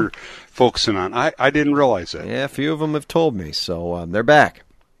few of them you're focusing on. I didn't realize that. Yeah, a few of them have told me, so they're back.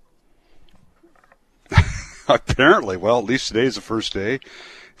 Apparently, well, at least today's the first day.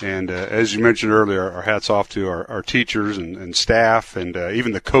 And as you mentioned earlier, our hats off to our teachers and staff and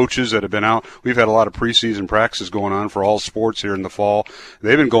even the coaches that have been out. We've had a lot of preseason practices going on for all sports here in the fall.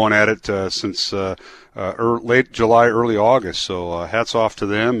 They've been going at it since late July, early August. So hats off to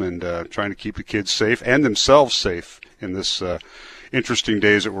them and trying to keep the kids safe and themselves safe in this interesting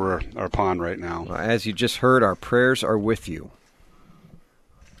days that we're upon right now. Well, as you just heard, our prayers are with you.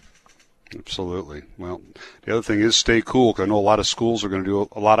 Absolutely. Well, the other thing is stay cool, because I know a lot of schools are going to do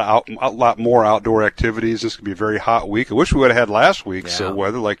a lot more outdoor activities. This could be a very hot week. I wish we would have had last week's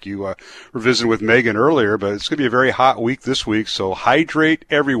weather, like you were visiting with Megan earlier, but it's going to be a very hot week this week, so hydrate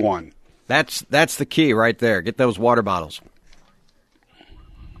everyone. That's the key right there. Get those water bottles.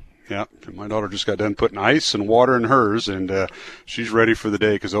 Yeah, my daughter just got done putting ice and water in hers, and she's ready for the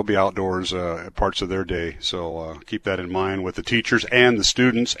day because they'll be outdoors parts of their day. So keep that in mind with the teachers and the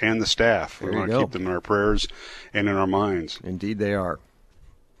students and the staff. We want to keep them in our prayers and in our minds. Indeed they are.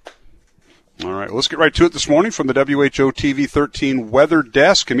 All right, let's get right to it this morning from the WHO TV 13 Weather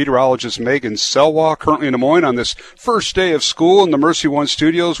Desk. Meteorologist Megan Selwa, currently in Des Moines on this first day of school in the Mercy One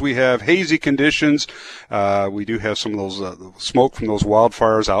studios. We have hazy conditions. We do have some of those smoke from those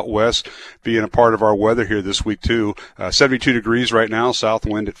wildfires out west being a part of our weather here this week, too. 72 degrees right now, south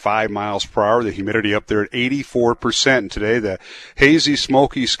wind at 5 miles per hour. The humidity up there at 84%. And today, the hazy,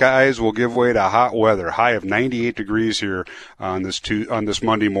 smoky skies will give way to hot weather. High of 98 degrees here on this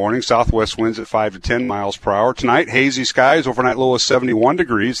Monday morning. Southwest winds at 5 to 10 miles per hour. Tonight, hazy skies, overnight low of 71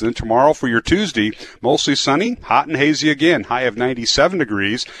 degrees. Then tomorrow for your Tuesday, mostly sunny, hot and hazy again, high of 97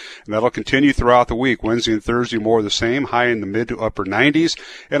 degrees. And that'll continue throughout the week. Wednesday and Thursday more of the same, high in the mid to upper 90s.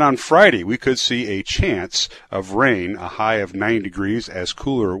 And on Friday, we could see a chance of rain, a high of 9 degrees as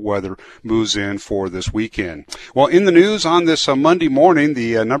cooler weather moves in for this weekend. Well, in the news on this Monday morning,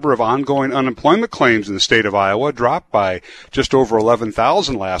 the number of ongoing unemployment claims in the state of Iowa dropped by just over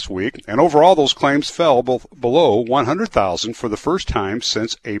 11,000 last week. And overall, those claims fell below 100,000 for the first time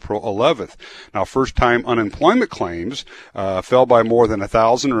since April 11th. Now, first-time unemployment claims fell by more than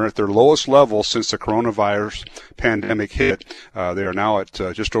 1,000, or at their lowest level since the coronavirus pandemic hit. They are now at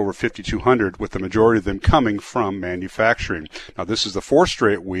just over 5,200, with the majority of them coming from manufacturing. Now, this is the fourth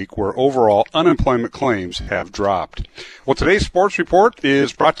straight week where overall unemployment claims have dropped. Well, today's sports report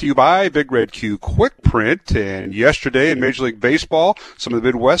is brought to you by Big Red Q Quick Print. And yesterday in Major League Baseball, some of the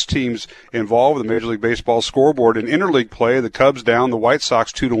Midwest teams involved with the Major League Baseball scoreboard in interleague play. The Cubs down the White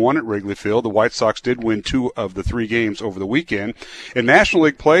Sox 2-1 at Wrigley Field. The White Sox did win 2 of the 3 games over the weekend. In National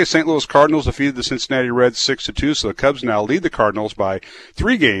League play, St. Louis Cardinals defeated the Cincinnati Reds 6-2. So the Cubs now lead the Cardinals by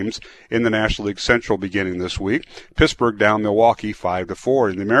 3 games in the National League Central beginning this week. Pittsburgh down Milwaukee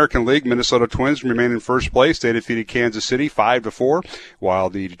 5-4. In the American League, Minnesota Twins remain in first place. They defeated Kansas City 5-4, while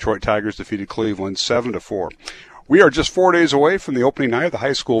the Detroit Tigers defeated Cleveland 7-4. We are just 4 days away from the opening night of the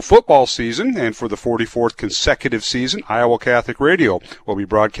high school football season, and for the 44th consecutive season, Iowa Catholic Radio will be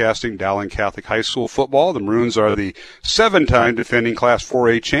broadcasting Dowling Catholic High School football. The Maroons are the 7-time defending Class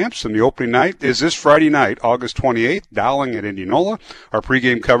 4A champs, and the opening night is this Friday night, August 28th, Dowling at Indianola. Our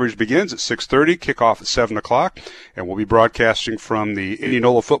pregame coverage begins at 6:30, kickoff at 7 o'clock, and we'll be broadcasting from the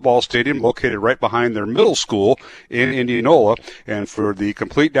Indianola Football Stadium, located right behind their middle school in Indianola. And for the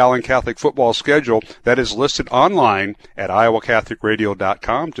complete Dowling Catholic football schedule, that is listed online at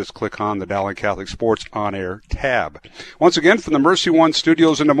iowacatholicradio.com. Just click on the Dowling Catholic Sports On Air tab. Once again, from the Mercy One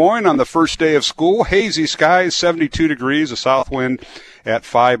studios in Des Moines on the first day of school, hazy skies, 72 degrees, a south wind at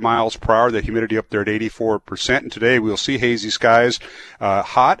 5 miles per hour, the humidity up there at 84%. And today we'll see hazy skies,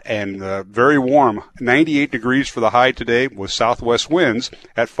 hot and very warm, 98 degrees for the high today, with southwest winds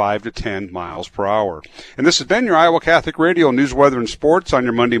at 5 to 10 miles per hour. And this has been your Iowa Catholic Radio News, Weather, and Sports on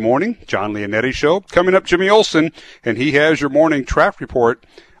your Monday morning. John Leonetti Show. Coming up, Jimmy Olsen, and he has your morning traffic report.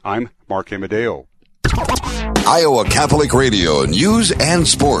 I'm Mark Amadeo. Iowa Catholic Radio News and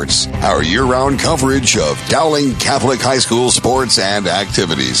Sports. Our year-round coverage of Dowling Catholic High School sports and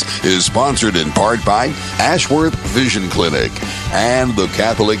activities is sponsored in part by Ashworth Vision Clinic and the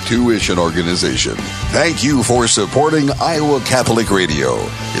Catholic Tuition Organization. Thank you for supporting Iowa Catholic Radio,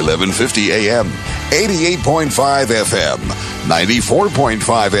 1150 AM, 88.5 FM,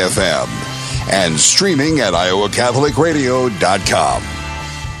 94.5 FM, and streaming at iowacatholicradio.com.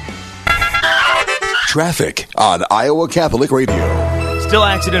 Traffic on Iowa Catholic Radio. Still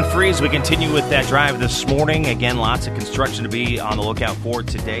accident-free as we continue with that drive this morning. Again, lots of construction to be on the lookout for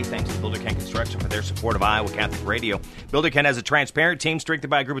today. Thanks to Builder Ken Construction for their support of Iowa Catholic Radio. Builder Ken has a transparent team strengthened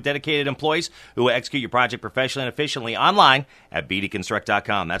by a group of dedicated employees who will execute your project professionally and efficiently online at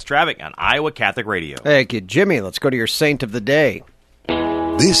bdconstruct.com. That's traffic on Iowa Catholic Radio. Thank you, Jimmy. Let's go to your saint of the day.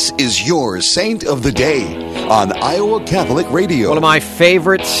 This is your Saint of the Day on Iowa Catholic Radio. One of my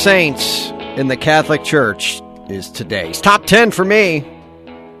favorite saints in the Catholic Church is today's top 10 for me,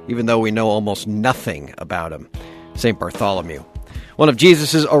 even though we know almost nothing about him. St. Bartholomew, one of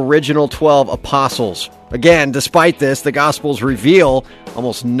Jesus' original 12 apostles. Again, despite this, the Gospels reveal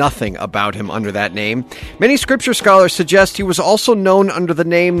almost nothing about him under that name. Many scripture scholars suggest he was also known under the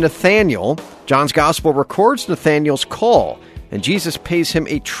name Nathanael. John's Gospel records Nathanael's call, and Jesus pays him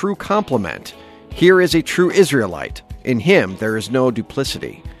a true compliment. Here is a true Israelite. In him there is no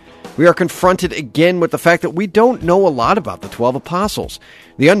duplicity. We are confronted again with the fact that we don't know a lot about the 12 apostles.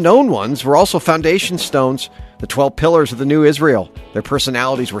 The unknown ones were also foundation stones, the 12 pillars of the new Israel. Their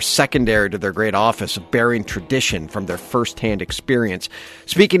personalities were secondary to their great office of bearing tradition from their first-hand experience,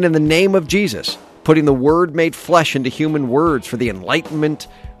 speaking in the name of Jesus, putting the Word made flesh into human words for the enlightenment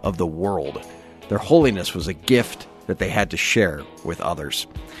of the world. Their holiness was a gift that they had to share with others.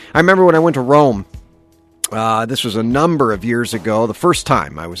 I remember when I went to Rome. This was a number of years ago, the first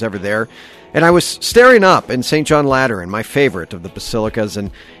time I was ever there, And I was staring up in St. John Lateran, my favorite of the basilicas,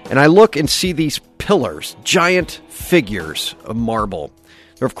 and I look and see these pillars, giant figures of marble.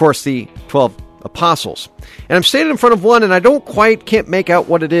 They're, of course, the 12 apostles. And I'm standing in front of one, and I can't make out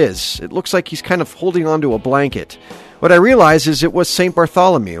what it is. It looks like he's kind of holding onto a blanket. What I realize is it was St.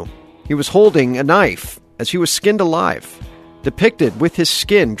 Bartholomew. He was holding a knife as he was skinned alive, depicted with his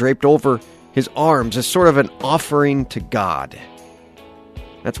skin draped over his arms as sort of an offering to God.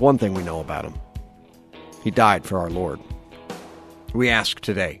 That's one thing we know about him. He died for our Lord. We ask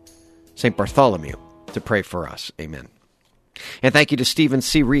today, St. Bartholomew, to pray for us. Amen. And thank you to Stephen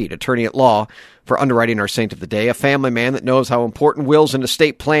C. Reed, attorney at law, for underwriting our Saint of the Day, a family man that knows how important wills and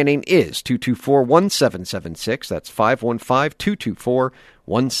estate planning is. 224-1776. That's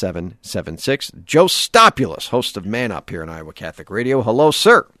 515-224-1776. Joe Stopulus, host of Man Up here on Iowa Catholic Radio. Hello,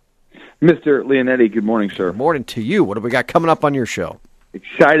 sir. Mr. Leonetti, good morning, sir. Good morning to you. What do we got coming up on your show?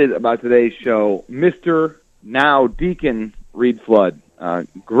 Excited about today's show. Mr. Now Deacon Reed Flood.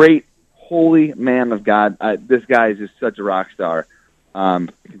 Great, holy man of God. This guy is just such a rock star. I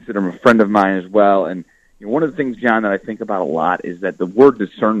consider him a friend of mine as well. And one of the things, John, that I think about a lot is that the word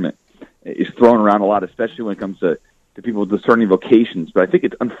discernment is thrown around a lot, especially when it comes to people discerning vocations. But I think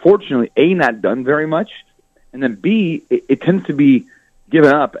it's unfortunately, A, not done very much, and then B, it tends to be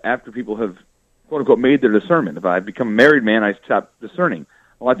given up after people have, quote-unquote, made their discernment. If I become a married man, I stop discerning.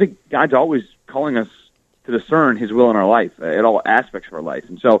 Well, I think God's always calling us to discern His will in our life, at all aspects of our life.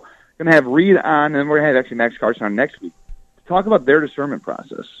 And so I'm going to have Reed on, and we're going to have actually Max Carson on next week to talk about their discernment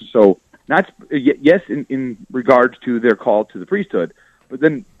process. So yes, in regards to their call to the priesthood, but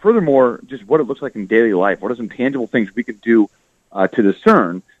then furthermore, just what it looks like in daily life. What are some tangible things we can do to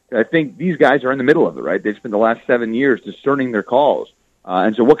discern? I think these guys are in the middle of it, right? They've spent the last 7 years discerning their calls.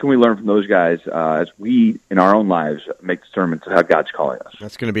 And so what can we learn from those guys as we, in our own lives, make discernment of how God's calling us?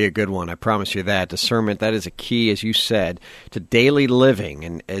 That's going to be a good one. I promise you that. Discernment, that is a key, as you said, to daily living.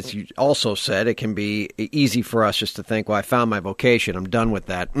 And as you also said, it can be easy for us just to think, well, I found my vocation. I'm done with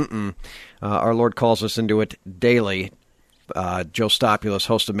that. Our Lord calls us into it daily. Joe Stopulus,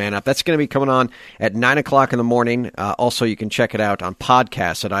 host of Man Up. That's going to be coming on at 9 o'clock in the morning. Also, you can check it out on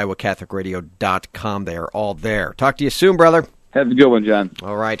podcasts at iowacatholicradio.com. They are all there. Talk to you soon, brother. Have a good one, John.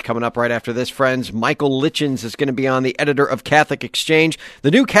 All right, coming up right after this, friends, Michael Litchens is going to be on, the editor of Catholic Exchange,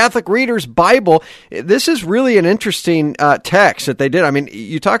 the New Catholic Reader's Bible. This is really an interesting text that they did. I mean,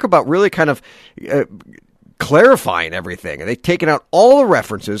 you talk about really kind of clarifying everything. They've taken out all the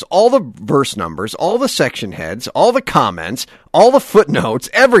references, all the verse numbers, all the section heads, all the comments, all the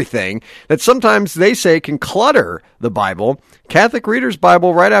footnotes, everything that sometimes they say can clutter the Bible. Catholic Reader's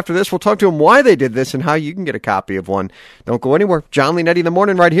Bible, right after this, we'll talk to them why they did this and how you can get a copy of one. Don't go anywhere. John Leonetti in the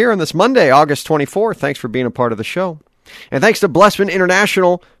morning right here on this Monday, August 24th. Thanks for being a part of the show. And thanks to Blessman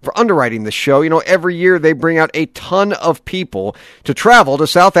International for underwriting the show. You know, every year they bring out a ton of people to travel to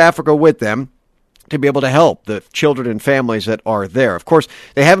South Africa with them to be able to help the children and families that are there. Of course,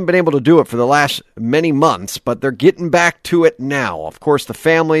 they haven't been able to do it for the last many months, but they're getting back to it now. Of course, the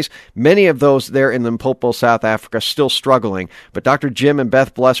families, many of those there in Limpopo, South Africa, still struggling. But Dr. Jim and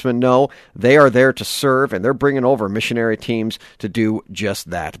Beth Blessman know they are there to serve, and they're bringing over missionary teams to do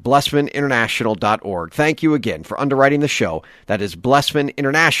just that. BlessmanInternational.org. Thank you again for underwriting the show. That is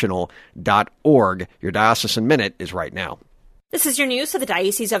BlessmanInternational.org. Your Diocesan Minute is right now. This is your news for the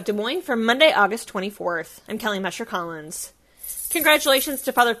Diocese of Des Moines for Monday, August 24th. I'm Kelly Mesher-Collins. Congratulations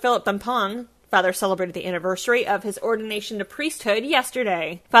to Father Philip Dampong. Father celebrated the anniversary of his ordination to priesthood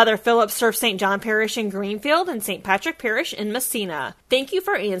yesterday. Father Philip served St. John Parish in Greenfield and St. Patrick Parish in Messina. Thank you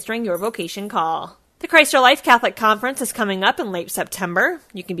for answering your vocation call. The Christ Our Life Catholic Conference is coming up in late September.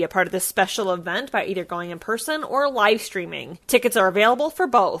 You can be a part of this special event by either going in person or live streaming. Tickets are available for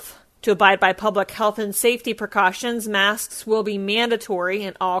both. To abide by public health and safety precautions, masks will be mandatory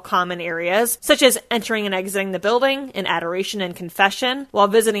in all common areas, such as entering and exiting the building, in adoration and confession, while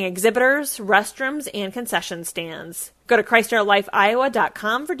visiting exhibitors, restrooms, and concession stands. Go to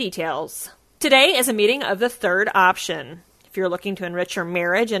ChristOurLifeIowa.com for details. Today is a meeting of the third option. If you're looking to enrich your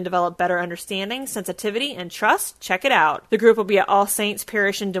marriage and develop better understanding, sensitivity, and trust, check it out. The group will be at All Saints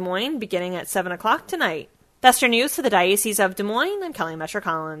Parish in Des Moines beginning at 7 o'clock tonight. That's your news to the Diocese of Des Moines. I'm Kelly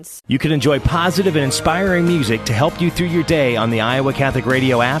Mesher-Collins. You can enjoy positive and inspiring music to help you through your day on the Iowa Catholic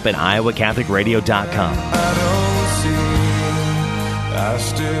Radio app and iowacatholicradio.com. I don't see, I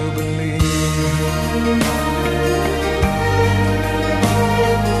still believe.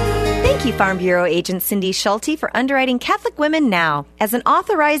 Thank you, Farm Bureau agent Cindy Schulte, for underwriting Catholic Women Now. As an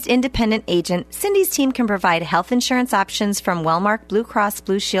authorized independent agent, Cindy's team can provide health insurance options from Wellmark Blue Cross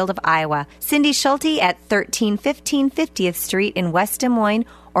Blue Shield of Iowa. Cindy Schulte at 1315 50th Street in West Des Moines,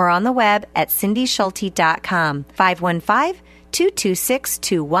 or on the web at cindyschulte.com.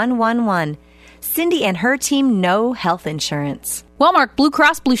 515-226-2111. Cindy and her team know health insurance. Wellmark Blue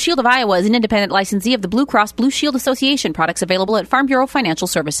Cross Blue Shield of Iowa is an independent licensee of the Blue Cross Blue Shield Association. Products available at Farm Bureau Financial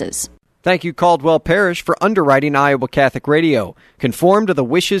Services. Thank you, Caldwell Parish, for underwriting Iowa Catholic Radio. Conform to the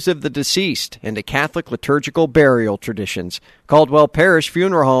wishes of the deceased and to Catholic liturgical burial traditions. Caldwell Parish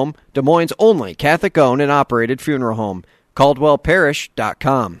Funeral Home, Des Moines' only Catholic-owned and operated funeral home.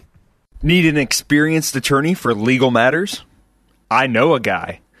 CaldwellParish.com. Need an experienced attorney for legal matters? I know a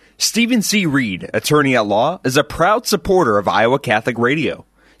guy. Stephen C. Reed, attorney at law, is a proud supporter of Iowa Catholic Radio.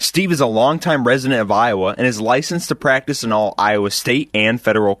 Steve is a longtime resident of Iowa and is licensed to practice in all Iowa state and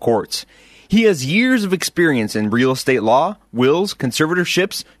federal courts. He has years of experience in real estate law, wills,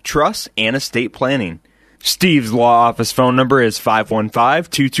 conservatorships, trusts, and estate planning. Steve's law office phone number is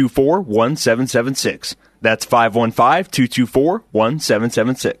 515-224-1776. That's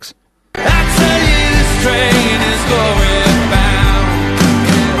 515-224-1776.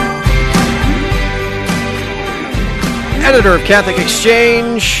 Editor of Catholic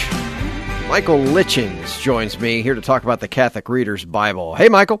Exchange, Michael Litchens, joins me here to talk about the Catholic Reader's Bible. Hey,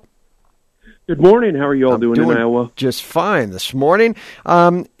 Michael. Good morning. How are you all doing in Iowa? Just fine this morning.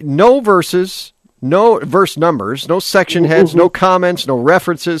 No verses, no verse numbers, no section heads, no comments, no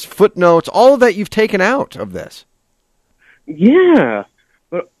references, footnotes, all of that you've taken out of this. Yeah,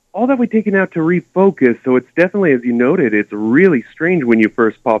 but all that we've taken out to refocus, so it's definitely, as you noted, it's really strange when you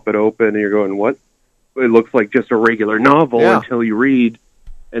first pop it open and you're going, what? It looks like just a regular novel until you read,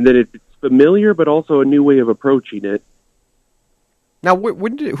 and then it's familiar, but also a new way of approaching it. Now,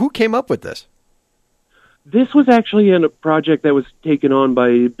 who came up with this? This was actually a project that was taken on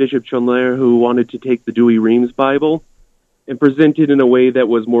by Bishop Chonlair, who wanted to take the Douay-Rheims Bible and present it in a way that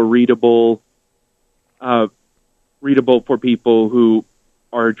was more readable for people who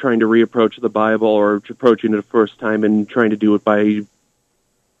are trying to reapproach the Bible or approaching it the first time and trying to do it by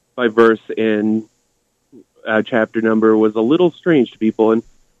verse and chapter number was a little strange to people, and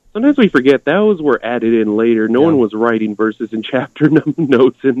sometimes we forget those were added in later. No one was writing verses and chapter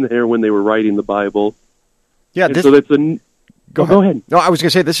notes in there when they were writing the Bible. Yeah, so that's a... Go ahead. No, I was going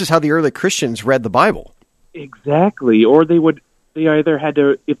to say, this is how the early Christians read the Bible. Exactly, or they either had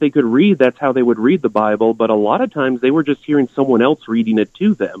to, if they could read, that's how they would read the Bible, but a lot of times they were just hearing someone else reading it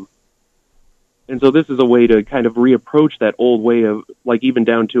to them. And so this is a way to kind of reapproach that old way of, like, even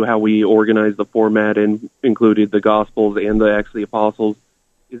down to how we organized the format and included the Gospels and the Acts of the Apostles,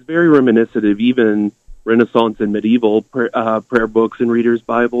 is very reminiscent of even Renaissance and medieval prayer books and readers'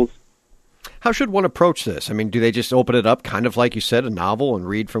 Bibles. How should one approach this? I mean, do they just open it up, kind of like you said, a novel, and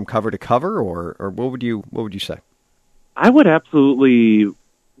read from cover to cover, or what would you say? I would absolutely.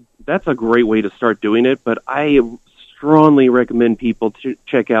 That's a great way to start doing it, but I strongly recommend people to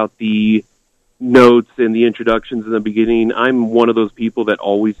check out the notes and the introductions in the beginning. I'm one of those people that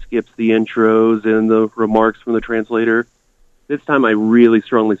always skips the intros and the remarks from the translator. This time I really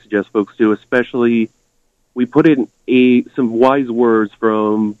strongly suggest folks do, especially we put in some wise words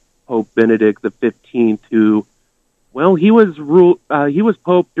from Pope Benedict XV, who, well, he was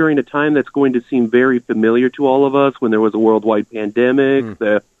Pope during a time that's going to seem very familiar to all of us when there was a worldwide pandemic,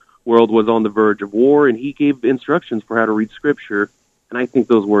 the world was on the verge of war, and he gave instructions for how to read Scripture. And I think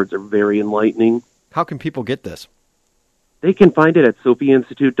those words are very enlightening. How can people get this? They can find it at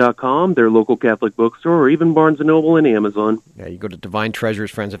SophiaInstitute.com, their local Catholic bookstore, or even Barnes & Noble and Amazon. Yeah, you go to Divine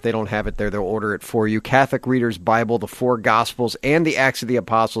Treasures, friends. If they don't have it there, they'll order it for you. Catholic Reader's Bible, the Four Gospels, and the Acts of the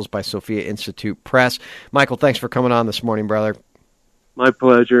Apostles by Sophia Institute Press. Michael, thanks for coming on this morning, brother. My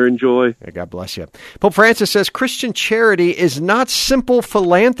pleasure. Enjoy. Yeah, God bless you. Pope Francis says Christian charity is not simple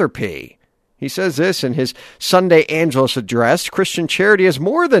philanthropy. He says this in his Sunday Angelus address. Christian charity is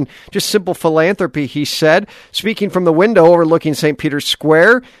more than just simple philanthropy, he said. Speaking from the window overlooking St. Peter's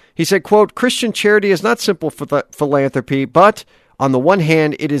Square, he said, quote, Christian charity is not simple philanthropy, but on the one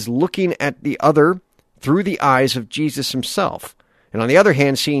hand, it is looking at the other through the eyes of Jesus himself. And on the other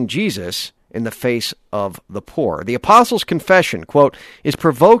hand, seeing Jesus in the face of the poor. The Apostles' Confession, quote, is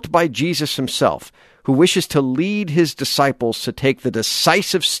provoked by Jesus himself, who wishes to lead his disciples to take the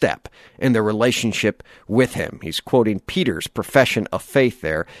decisive step in their relationship with him. He's quoting Peter's profession of faith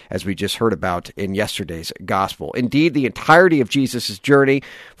there, as we just heard about in yesterday's gospel. Indeed, the entirety of Jesus' journey,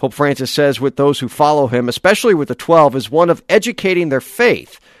 Pope Francis says, with those who follow him, especially with the 12, is one of educating their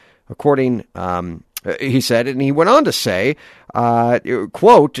faith, according He said, and he went on to say,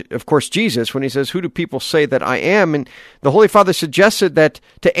 quote, of course, Jesus, when he says, who do people say that I am? And the Holy Father suggested that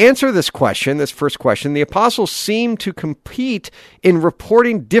to answer this question, this first question, the apostles seemed to compete in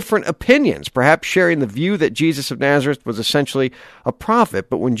reporting different opinions, perhaps sharing the view that Jesus of Nazareth was essentially a prophet.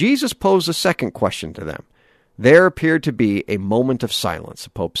 But when Jesus posed a second question to them, there appeared to be a moment of silence,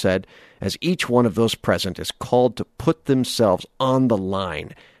 the Pope said, as each one of those present is called to put themselves on the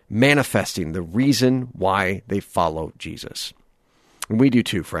line, manifesting the reason why they follow Jesus. And we do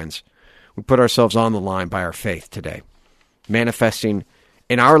too, friends. We put ourselves on the line by our faith today, manifesting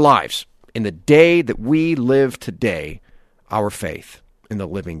in our lives, in the day that we live today, our faith in the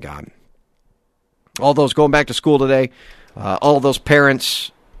living God. All those going back to school today, all those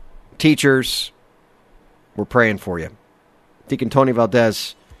parents, teachers, we're praying for you. Deacon Tony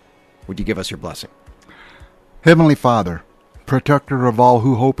Valdez, would you give us your blessing? Heavenly Father, protector of all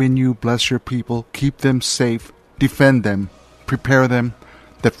who hope in you, bless your people, keep them safe, defend them, prepare them,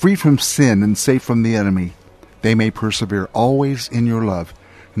 that free from sin and safe from the enemy, they may persevere always in your love.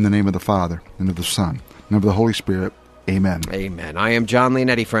 In the name of the Father, and of the Son, and of the Holy Spirit. Amen. Amen. I am John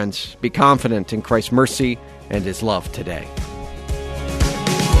Leonetti, friends. Be confident in Christ's mercy and his love today.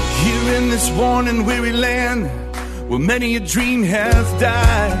 Here in this worn and weary land, where many a dream has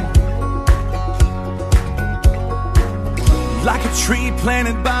died, like a tree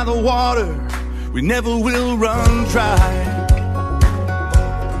planted by the water, we never will run dry.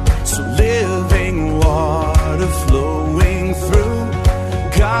 So living water flowing through,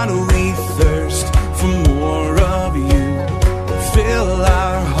 God, we thirst for more of you. Fill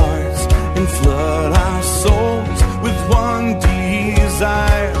our hearts and flood our souls with one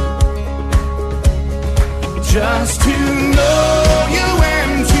desire, just to know you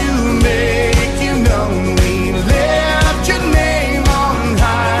and to make you known. We lift your name on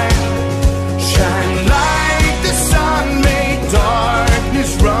high. Shine like the sun, make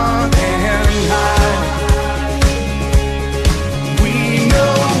darkness run and hide. We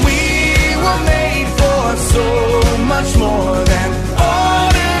know we were made for so much more than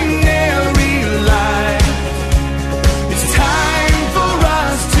ordinary life. It's time for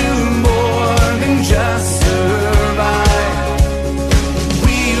us to more than just survive.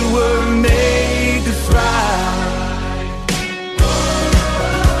 We were made to thrive.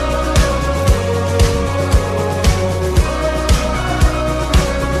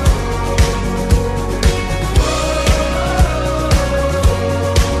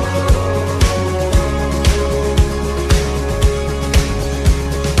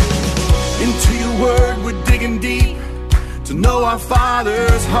 Into your word we're digging deep to know our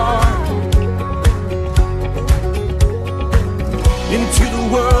Father's heart. Into the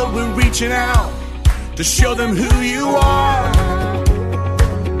world we're reaching out to show them who you are.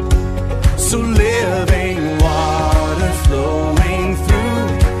 So living water flowing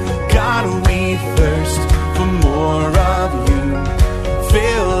through, God, we thirst for more of you.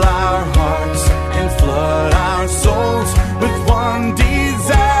 Fill our hearts and flood our souls with one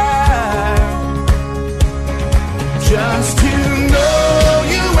desire, just to know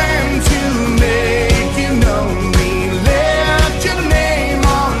you and to make you known. We lift your name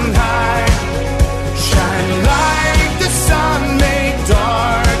on high. Shine like the sun, make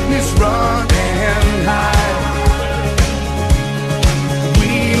darkness run and hide.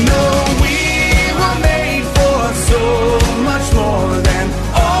 We know we were made for so much more than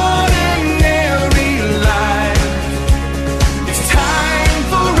ordinary life. It's time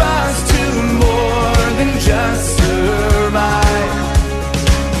for us to more than just survive.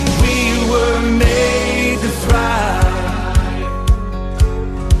 We were made to thrive.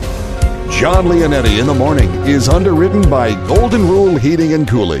 John Leonetti in the Morning is underwritten by Golden Rule Heating and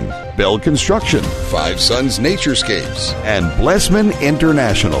Cooling, Bell Construction, Five Sons Naturescapes, and Blessman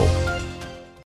International.